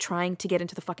because we've been trying to get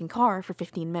into the fucking car for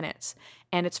 15 minutes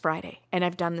and it's Friday and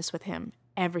I've done this with him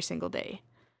every single day.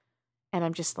 And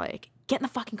I'm just like, get in the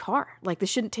fucking car. Like, this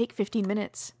shouldn't take 15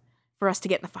 minutes for us to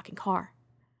get in the fucking car.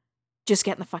 Just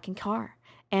get in the fucking car.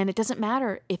 And it doesn't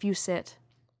matter if you sit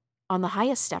on the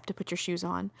highest step to put your shoes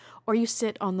on or you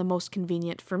sit on the most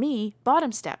convenient, for me,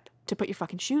 bottom step to put your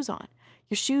fucking shoes on.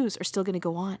 Your shoes are still going to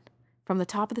go on. From the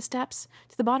top of the steps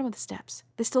to the bottom of the steps.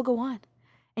 They still go on.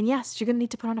 And yes, you're going to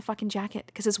need to put on a fucking jacket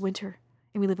because it's winter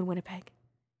and we live in Winnipeg.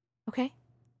 Okay?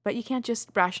 But you can't just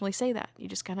rationally say that. You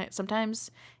just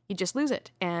sometimes you just lose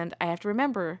it. And I have to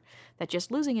remember that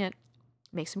just losing it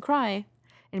makes him cry.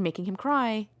 And making him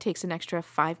cry takes an extra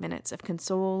 5 minutes of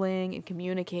consoling and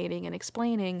communicating and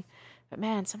explaining. But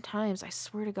man, sometimes I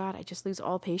swear to God, I just lose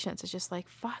all patience. It's just like,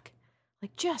 fuck.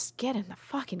 Like, just get in the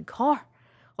fucking car.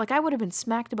 Like, I would have been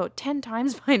smacked about 10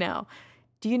 times by now.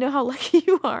 Do you know how lucky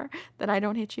you are that I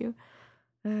don't hit you?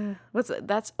 And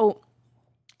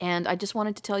I just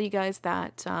wanted to tell you guys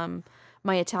that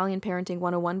my Italian Parenting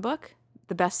 101 book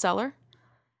the bestseller.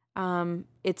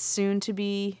 It's soon to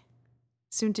be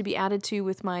added to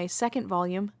with my second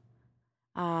volume,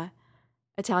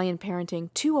 Italian Parenting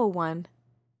 201,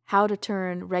 How to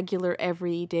Turn Regular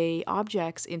Everyday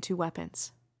Objects into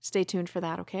Weapons. Stay tuned for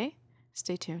that, okay?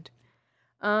 Stay tuned.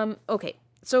 Okay,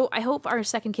 so I hope our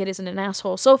second kid isn't an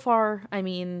asshole. So far, I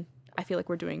mean, I feel like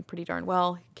we're doing pretty darn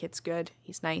well. Kid's good.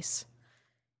 He's nice.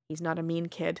 He's not a mean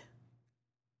kid.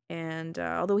 And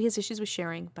although he has issues with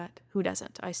sharing, but who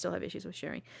doesn't? I still have issues with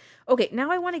sharing. Okay, now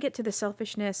I want to get to the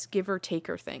selfishness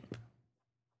giver-taker thing.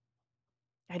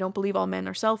 I don't believe all men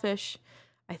are selfish.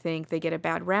 I think they get a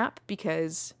bad rap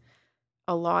because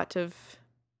a lot of...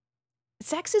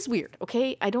 Sex is weird,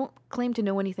 okay? I don't claim to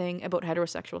know anything about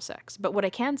heterosexual sex, but what I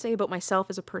can say about myself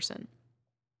as a person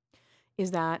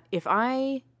is that if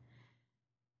I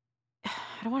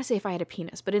don't want to say if I had a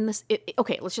penis, but in this...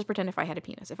 okay, let's just pretend if I had a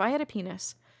penis. If I had a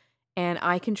penis and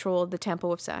I controlled the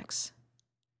tempo of sex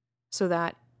so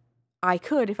that I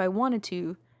could, if I wanted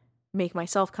to, make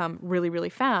myself come really, really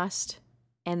fast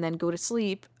and then go to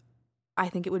sleep, I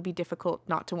think it would be difficult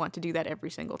not to want to do that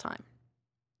every single time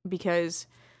because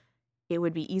it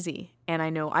would be easy and I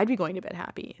know I'd be going to bed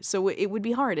happy. So it would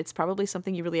be hard. It's probably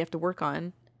something you really have to work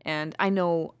on. And I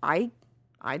know I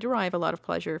derive a lot of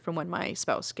pleasure from when my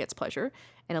spouse gets pleasure,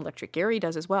 and Electric Gary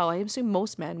does as well. I assume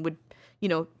most men would,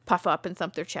 puff up and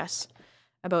thump their chests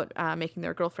about making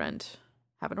their girlfriend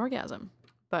have an orgasm.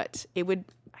 But I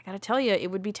gotta tell you,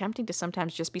 it would be tempting to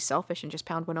sometimes just be selfish and just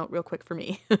pound one out real quick for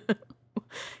me.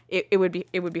 It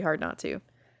would be hard not to.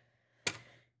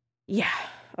 Yeah.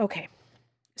 Okay.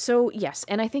 So yes,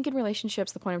 and I think in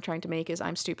relationships, the point I'm trying to make is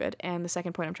I'm stupid, and the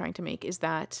second point I'm trying to make is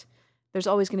that there's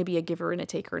always going to be a giver and a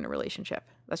taker in a relationship.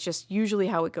 That's just usually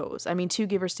how it goes. I mean, two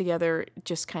givers together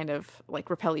just kind of like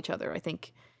repel each other. I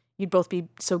think you'd both be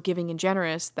so giving and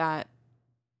generous that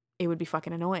it would be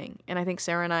fucking annoying. And I think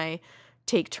Sarah and I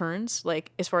take turns,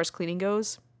 like as far as cleaning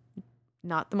goes,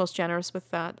 not the most generous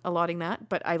with that, allotting that,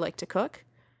 but I like to cook.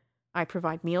 I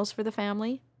provide meals for the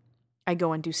family. I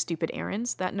go and do stupid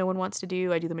errands that no one wants to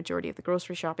do. I do the majority of the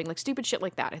grocery shopping, like stupid shit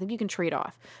like that. I think you can trade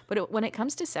off. But when it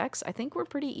comes to sex, I think we're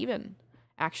pretty even,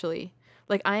 actually.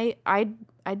 Like I'd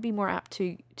be more apt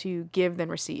to give than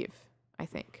receive, I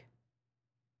think.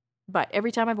 But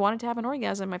every time I've wanted to have an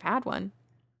orgasm, I've had one.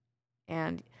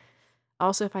 And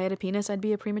also, if I had a penis, I'd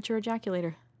be a premature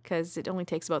ejaculator because it only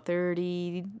takes about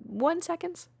 31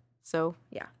 seconds. So,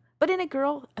 yeah. But in a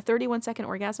girl, a 31-second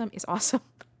orgasm is awesome.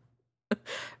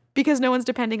 Because no one's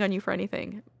depending on you for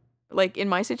anything. Like, in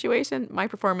my situation, my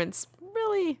performance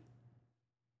really...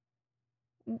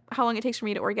 How long it takes for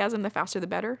me to orgasm, the faster the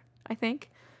better, I think.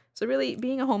 So really,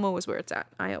 being a homo is where it's at,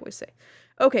 I always say.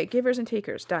 Okay, givers and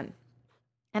takers, done.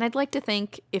 And I'd like to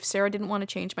think if Sarah didn't want to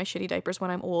change my shitty diapers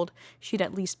when I'm old, she'd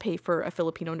at least pay for a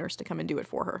Filipino nurse to come and do it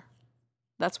for her.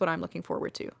 That's what I'm looking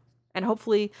forward to. And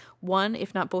hopefully one,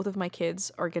 if not both of my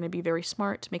kids, are going to be very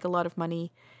smart, make a lot of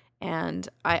money, and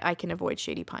I can avoid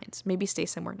shady pines. Maybe stay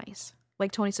somewhere nice.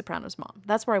 Like Tony Soprano's mom.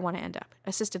 That's where I want to end up.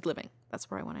 Assisted living. That's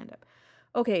where I want to end up.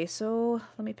 Okay, so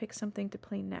let me pick something to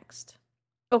play next.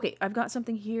 Okay, I've got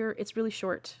something here. It's really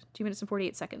short. 2 minutes and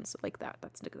 48 seconds. Like that.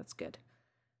 That's good.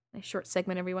 Nice short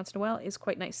segment every once in a while is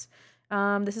quite nice.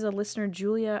 This is a listener,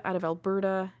 Julia, out of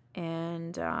Alberta,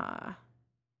 and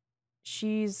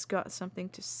she's got something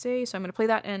to say, so I'm going to play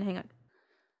that and hang on.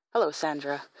 Hello,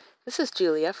 Sandra. This is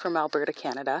Julia from Alberta,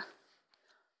 Canada.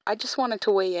 I just wanted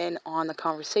to weigh in on the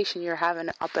conversation you're having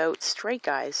about straight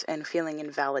guys and feeling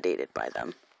invalidated by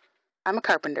them. I'm a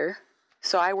carpenter,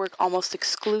 so I work almost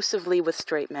exclusively with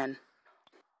straight men.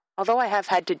 Although I have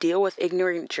had to deal with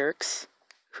ignorant jerks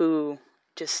who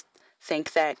just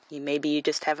think that maybe you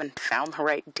just haven't found the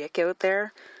right dick out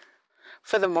there,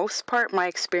 for the most part, my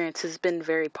experience has been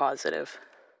very positive.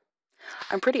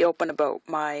 I'm pretty open about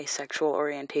my sexual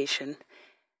orientation.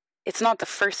 It's not the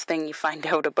first thing you find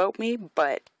out about me,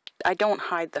 but I don't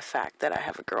hide the fact that I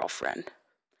have a girlfriend.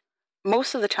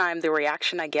 Most of the time, the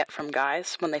reaction I get from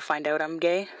guys when they find out I'm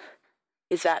gay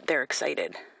is that they're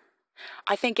excited.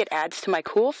 I think it adds to my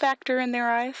cool factor in their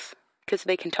eyes, because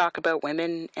they can talk about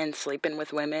women and sleeping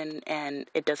with women, and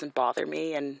it doesn't bother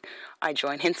me, and I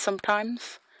join in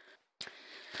sometimes.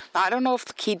 Now, I don't know if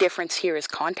the key difference here is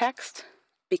context,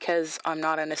 because I'm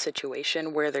not in a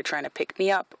situation where they're trying to pick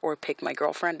me up or pick my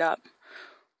girlfriend up.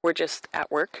 We're just at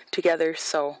work together,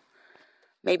 so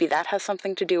maybe that has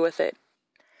something to do with it.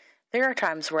 There are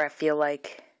times where I feel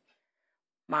like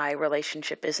my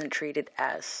relationship isn't treated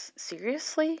as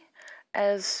seriously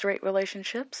as straight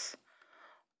relationships,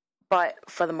 but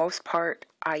for the most part,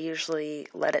 I usually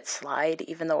let it slide,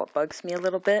 even though it bugs me a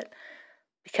little bit,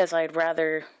 because I'd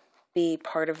rather be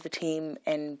part of the team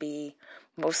and be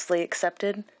mostly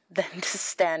accepted than to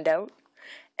stand out.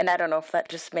 And I don't know if that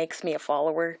just makes me a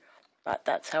follower, but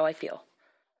that's how I feel.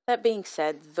 That being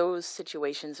said, those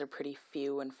situations are pretty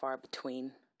few and far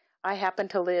between. I happen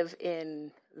to live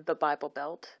in the Bible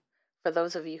Belt. For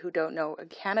those of you who don't know,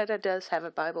 Canada does have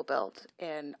a Bible Belt,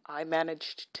 and I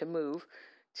managed to move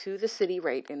to the city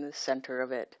right in the center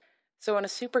of it. So in a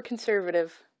super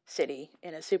conservative city,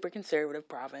 in a super conservative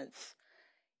province,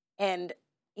 and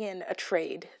in a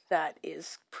trade that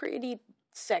is pretty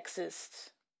sexist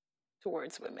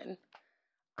towards women,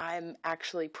 I'm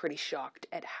actually pretty shocked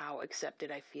at how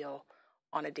accepted I feel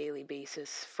on a daily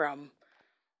basis from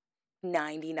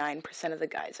 99% of the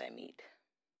guys I meet.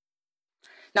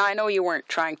 Now, I know you weren't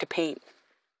trying to paint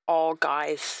all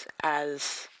guys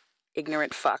as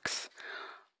ignorant fucks.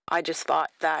 I just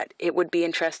thought that it would be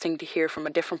interesting to hear from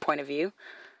a different point of view.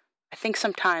 I think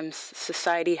sometimes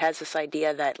society has this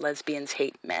idea that lesbians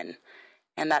hate men,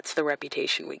 and that's the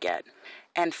reputation we get.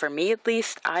 And for me, at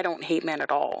least, I don't hate men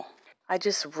at all. I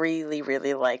just really,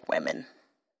 really like women.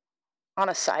 On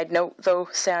a side note, though,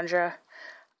 Sandra,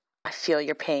 I feel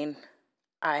your pain.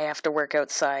 I have to work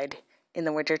outside in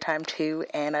the wintertime too,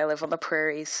 and I live on the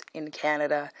prairies in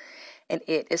Canada, and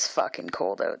it is fucking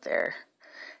cold out there.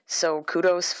 So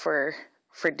kudos for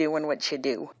doing what you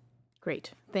do.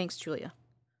 Great. Thanks, Julia.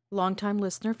 Long-time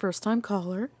listener, first-time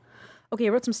caller. Okay, I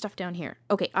wrote some stuff down here.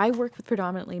 Okay, I work with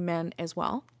predominantly men as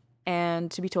well. And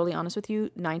to be totally honest with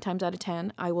you, 9 times out of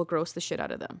 10, I will gross the shit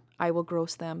out of them. I will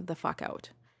gross them the fuck out.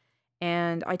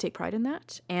 And I take pride in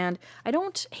that. And I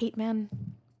don't hate men.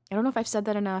 I don't know if I've said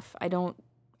that enough. I don't.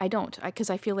 Because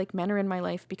I feel like men are in my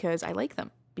life because I like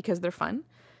them. Because they're fun.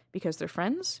 Because they're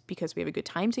friends. Because we have a good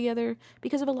time together.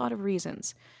 Because of a lot of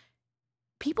reasons.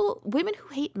 Women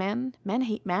who hate man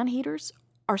haters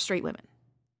are straight women.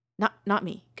 Not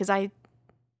me. Because I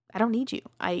don't need you.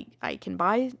 I can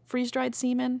buy freeze-dried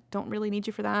semen. Don't really need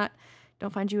you for that.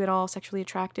 Don't find you at all sexually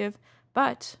attractive.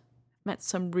 But met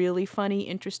some really funny,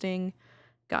 interesting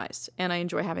guys. And I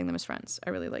enjoy having them as friends.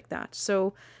 I really like that.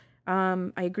 So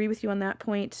I agree with you on that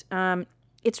point.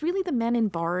 It's really the men in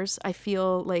bars, I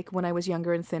feel like, when I was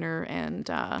younger and thinner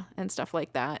and stuff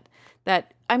like that.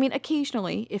 That, I mean,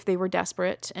 occasionally, if they were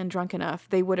desperate and drunk enough,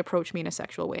 they would approach me in a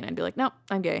sexual way. And I'd be like, no,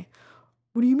 I'm gay.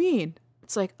 What do you mean?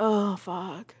 It's like, oh,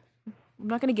 fuck. I'm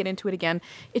not going to get into it again.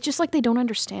 It's just like they don't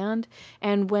understand.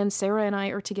 And when Sarah and I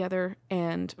are together,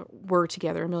 and were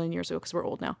together a million years ago because we're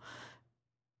old now,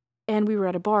 and we were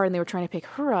at a bar and they were trying to pick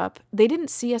her up, they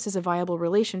didn't see us as a viable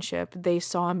relationship. They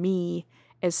saw me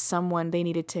as someone they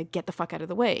needed to get the fuck out of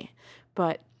the way.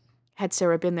 But had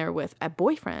Sarah been there with a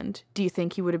boyfriend, do you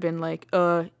think he would have been like,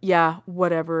 yeah,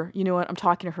 whatever. You know what? I'm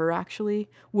talking to her, actually.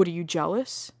 What, are you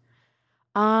jealous?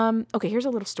 Okay, here's a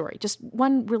little story. Just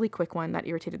one really quick one that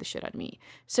irritated the shit out of me.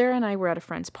 Sarah and I were at a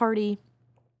friend's party.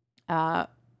 Her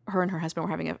and her husband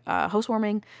were having a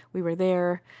housewarming. We were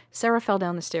there. Sarah fell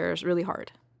down the stairs really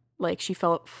hard. Like, she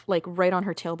fell, like, right on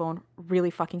her tailbone, really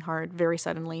fucking hard, very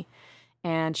suddenly.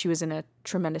 And she was in a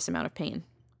tremendous amount of pain.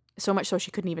 So much so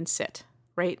she couldn't even sit,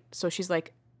 right? So she's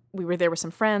like, we were there with some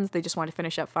friends. They just wanted to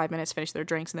finish up 5 minutes, finish their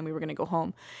drinks, and then we were going to go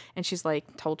home. And she's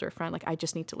like, told her friend, like, I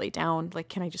just need to lay down. Like,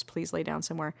 can I just please lay down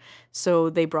somewhere? So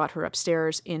they brought her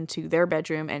upstairs into their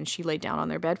bedroom, and she laid down on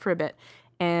their bed for a bit.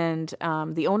 And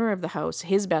the owner of the house,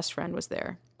 his best friend, was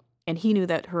there. And he knew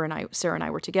that Sarah and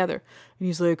I were together. And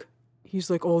he's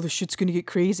like, oh, this shit's going to get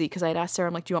crazy. Because I had asked Sarah,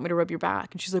 I'm like, do you want me to rub your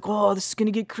back? And she's like, oh, this is going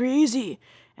to get crazy.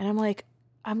 And I'm like,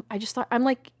 I'm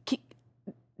like,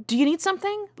 do you need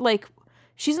something? Like,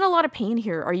 she's in a lot of pain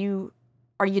here. Are you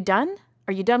done?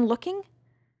 Are you done looking? And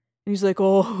he's like,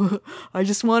 oh, I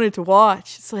just wanted to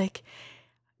watch. It's like,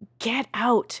 get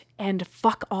out and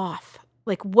fuck off.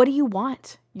 Like, what do you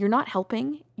want? You're not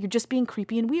helping. You're just being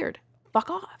creepy and weird. Fuck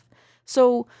off.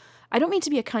 So I don't mean to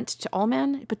be a cunt to all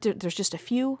men, but there's just a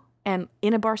few. And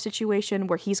in a bar situation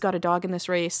where he's got a dog in this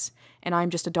race and I'm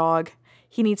just a dog,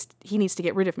 he needs to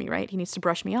get rid of me, right? He needs to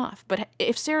brush me off. But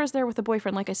if Sarah's there with a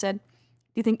boyfriend, like I said, do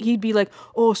you think he'd be like,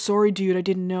 oh, sorry, dude, I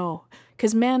didn't know?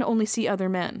 Because men only see other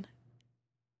men.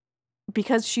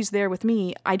 Because she's there with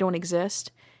me, I don't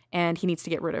exist, and he needs to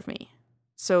get rid of me.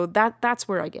 So that's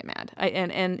where I get mad.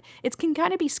 And it can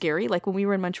kind of be scary. Like when we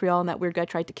were in Montreal and that weird guy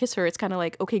tried to kiss her, it's kind of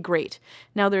like, okay, great.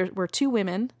 Now we're 2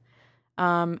 women,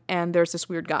 and there's this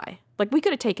weird guy. Like, we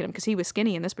could have taken him because he was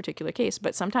skinny in this particular case,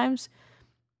 but sometimes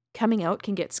coming out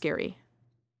can get scary.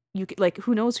 Like,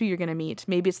 who knows who you're going to meet?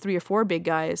 Maybe it's 3 or 4 big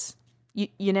guys.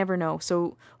 You never know.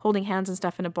 So holding hands and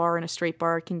stuff in a bar, in a straight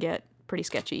bar, can get pretty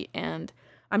sketchy. And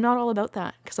I'm not all about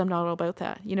that, because I'm not all about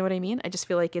that. You know what I mean? I just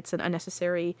feel like it's an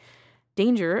unnecessary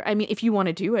danger. I mean, if you want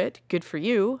to do it, good for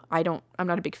you. I'm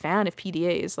not a big fan of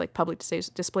PDAs, like public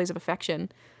displays of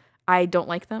affection. I don't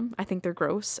like them. I think they're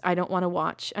gross. I don't want to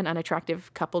watch an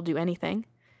unattractive couple do anything.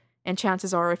 And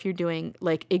chances are, if you're doing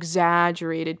like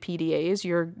exaggerated PDAs,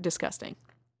 you're disgusting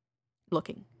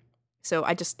looking. So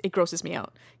it grosses me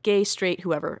out. Gay, straight,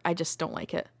 whoever. I just don't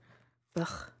like it.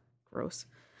 Ugh, gross.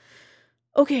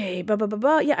 Okay,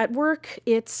 yeah, at work,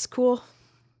 it's cool.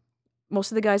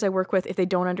 Most of the guys I work with, if they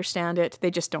don't understand it,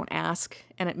 they just don't ask,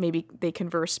 and maybe they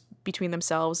converse between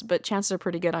themselves, but chances are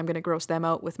pretty good I'm going to gross them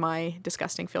out with my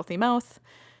disgusting, filthy mouth,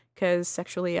 because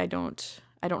sexually I don't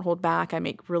hold back. I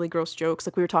make really gross jokes.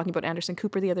 Like we were talking about Anderson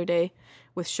Cooper the other day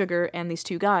with Sugar and these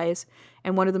two guys,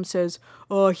 and one of them says,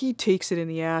 "Oh, he takes it in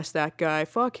the ass, that guy.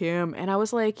 Fuck him." And I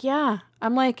was like, yeah.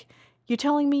 I'm like, you're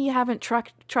telling me you haven't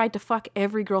tried to fuck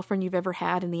every girlfriend you've ever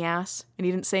had in the ass? And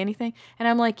he didn't say anything? And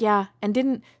I'm like, yeah. And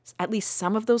didn't at least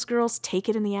some of those girls take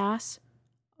it in the ass?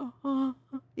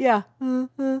 Yeah.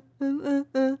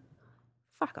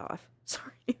 Fuck off.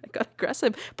 Sorry, I got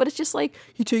aggressive. But it's just like,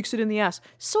 he takes it in the ass.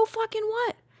 So fucking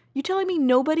what? You telling me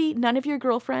none of your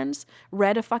girlfriends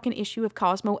read a fucking issue of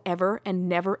Cosmo ever and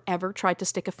never ever tried to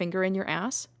stick a finger in your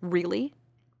ass? Really?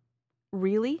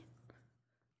 Really?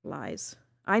 Lies.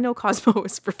 I know Cosmo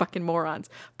is for fucking morons,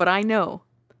 but I know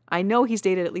he's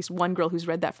dated at least one girl who's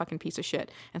read that fucking piece of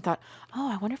shit and thought,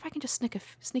 oh, I wonder if I can just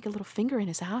sneak a little finger in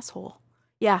his asshole.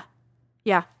 Yeah.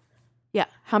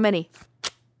 How many?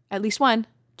 At least one.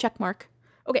 Check mark.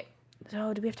 Okay,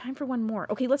 so do we have time for one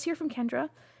more? Okay, let's hear from Kendra,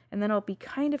 and then I'll be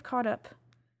kind of caught up.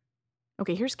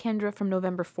 Okay, here's Kendra from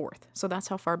November 4th. So that's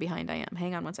how far behind I am.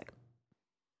 Hang on one second.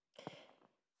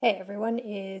 Hey everyone,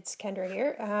 it's Kendra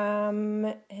here,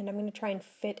 and I'm going to try and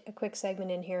fit a quick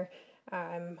segment in here.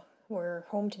 We're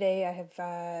home today. I have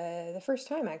the first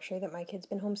time actually that my kid's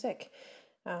been homesick.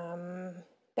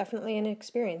 Definitely an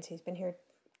experience. He's been here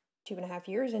 2.5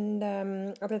 years, and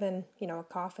other than a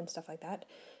cough and stuff like that,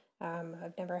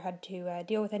 I've never had to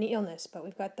deal with any illness. But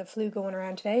we've got the flu going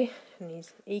around today, and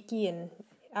he's achy and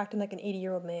acting like an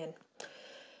 80-year-old man.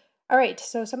 All right,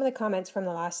 so some of the comments from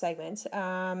the last segment.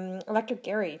 Electric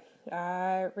Gary,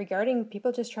 regarding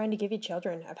people just trying to give you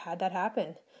children. I've had that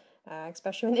happen,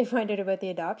 especially when they find out about the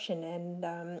adoption.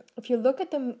 And if you look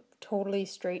at them totally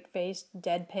straight-faced,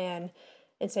 deadpan,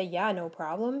 and say, yeah, no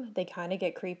problem, they kind of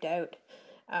get creeped out.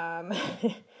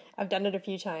 I've done it a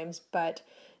few times, but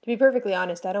to be perfectly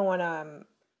honest, I don't want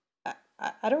to,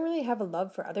 I don't really have a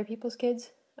love for other people's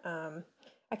kids.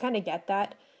 I kind of get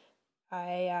that.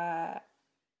 I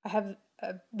have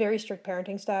a very strict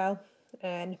parenting style,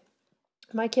 and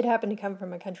my kid happened to come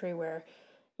from a country where,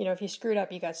 if you screwed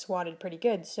up, you got swatted pretty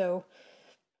good. So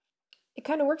it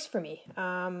kind of works for me.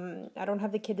 I don't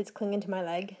have the kid that's clinging to my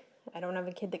leg. I don't have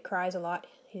a kid that cries a lot.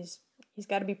 He's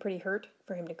got to be pretty hurt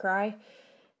for him to cry.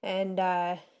 And,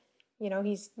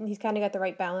 he's kind of got the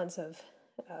right balance of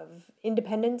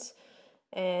independence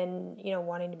and,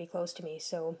 wanting to be close to me.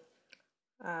 So,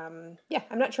 I'm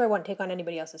not sure I want to take on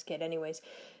anybody else's kid anyways,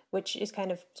 which is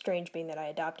kind of strange being that I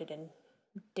adopted and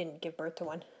didn't give birth to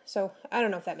one. So I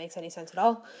don't know if that makes any sense at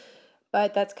all,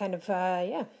 but that's kind of,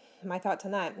 my thoughts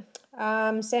on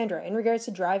that. Sandra, in regards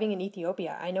to driving in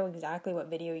Ethiopia, I know exactly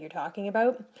what video you're talking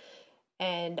about,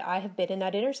 and I have been in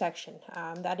that intersection.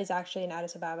 That is actually in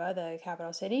Addis Ababa, the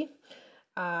capital city.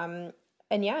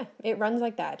 And yeah, it runs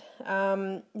like that.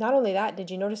 Not only that, did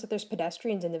you notice that there's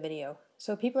pedestrians in the video?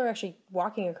 So people are actually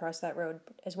walking across that road,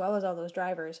 as well as all those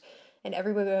drivers, and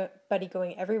everybody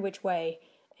going every which way.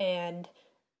 And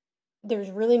there's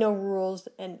really no rules,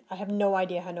 and I have no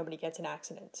idea how nobody gets in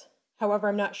accidents. However,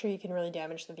 I'm not sure you can really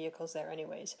damage the vehicles there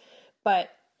anyways.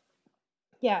 But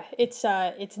yeah, it's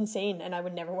insane, and I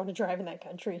would never want to drive in that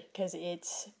country because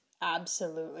it's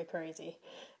absolutely crazy.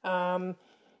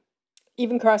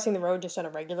 Even crossing the road just on a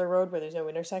regular road where there's no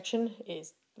intersection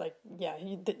is like, yeah,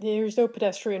 there's no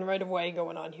pedestrian right of way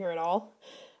going on here at all.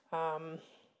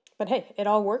 But hey, it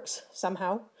all works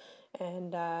somehow.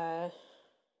 And I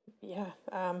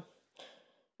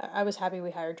was happy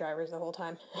we hired drivers the whole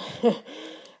time.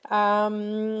 All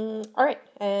right.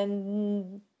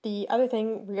 And the other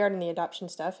thing regarding the adoption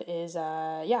stuff is,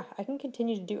 I can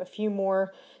continue to do a few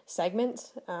more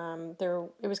segments.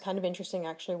 It was kind of interesting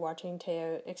actually watching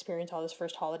Teo experience all his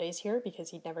first holidays here because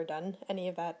he'd never done any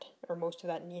of that or most of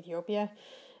that in Ethiopia,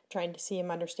 trying to see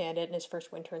him understand it in his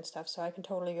first winter and stuff. So I can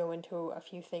totally go into a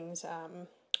few things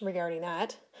regarding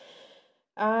that.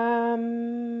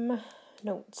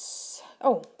 Notes.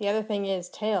 Oh, the other thing is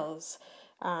Tales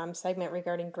segment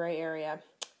regarding gray area.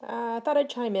 I thought I'd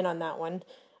chime in on that one.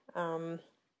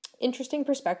 Interesting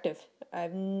perspective.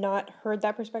 I've not heard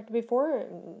that perspective before.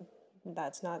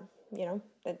 that's not,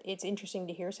 that it's interesting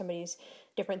to hear somebody's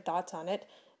different thoughts on it.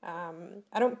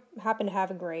 I don't happen to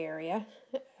have a gray area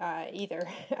either.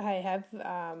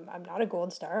 I'm not a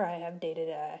gold star. I have dated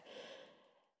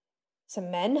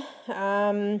some men.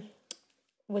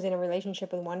 Was in a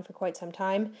relationship with one for quite some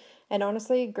time, and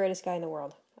honestly, greatest guy in the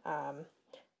world.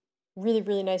 Really,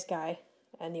 really nice guy.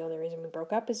 And the only reason we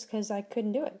broke up is because I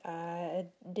couldn't do it. I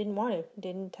didn't want to.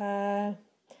 Didn't,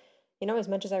 as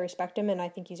much as I respect him and I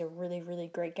think he's a really, really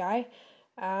great guy,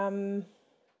 I don't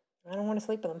want to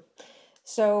sleep with him.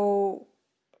 So,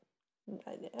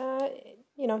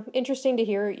 interesting to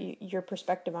hear your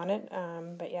perspective on it.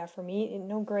 But yeah, for me,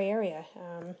 no gray area.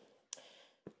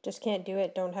 Just can't do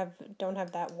it. Don't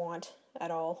have that want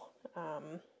at all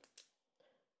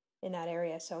in that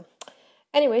area. So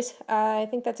anyways, I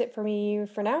think that's it for me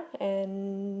for now.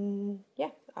 And yeah,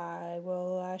 I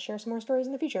will share some more stories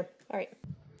in the future. All right.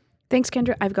 Thanks,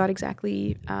 Kendra. I've got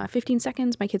exactly 15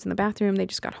 seconds. My kid's in the bathroom. They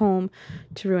just got home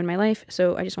to ruin my life.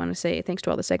 So I just want to say thanks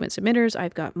to all the segment submitters.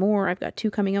 I've got more. I've got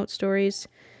 2 coming out stories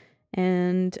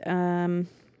and a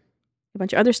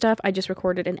bunch of other stuff. I just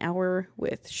recorded an hour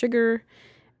with Sugar,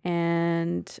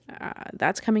 and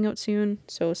that's coming out soon.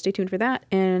 So stay tuned for that.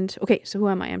 And okay, so who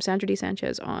am I? I'm Sandra D.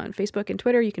 Sanchez on Facebook and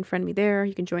Twitter. You can friend me there.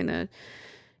 You can join the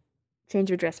Change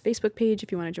Your Dress Facebook page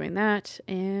if you want to join that.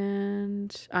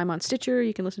 And I'm on Stitcher.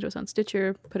 You can listen to us on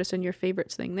Stitcher. Put us in your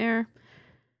favorites thing there.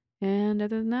 And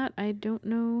other than that, I don't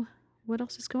know what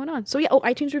else is going on. So yeah,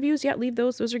 iTunes reviews. Yeah, leave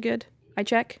those. Those are good. I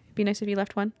check. It'd be nice if you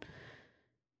left one.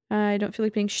 I don't feel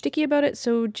like being shticky about it,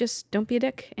 so just don't be a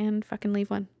dick and fucking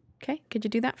leave one. Okay? Could you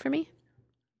do that for me?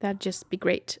 That'd just be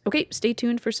great. Okay, stay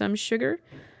tuned for some Sugar.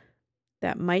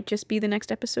 That might just be the next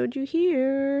episode you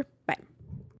hear. Bye.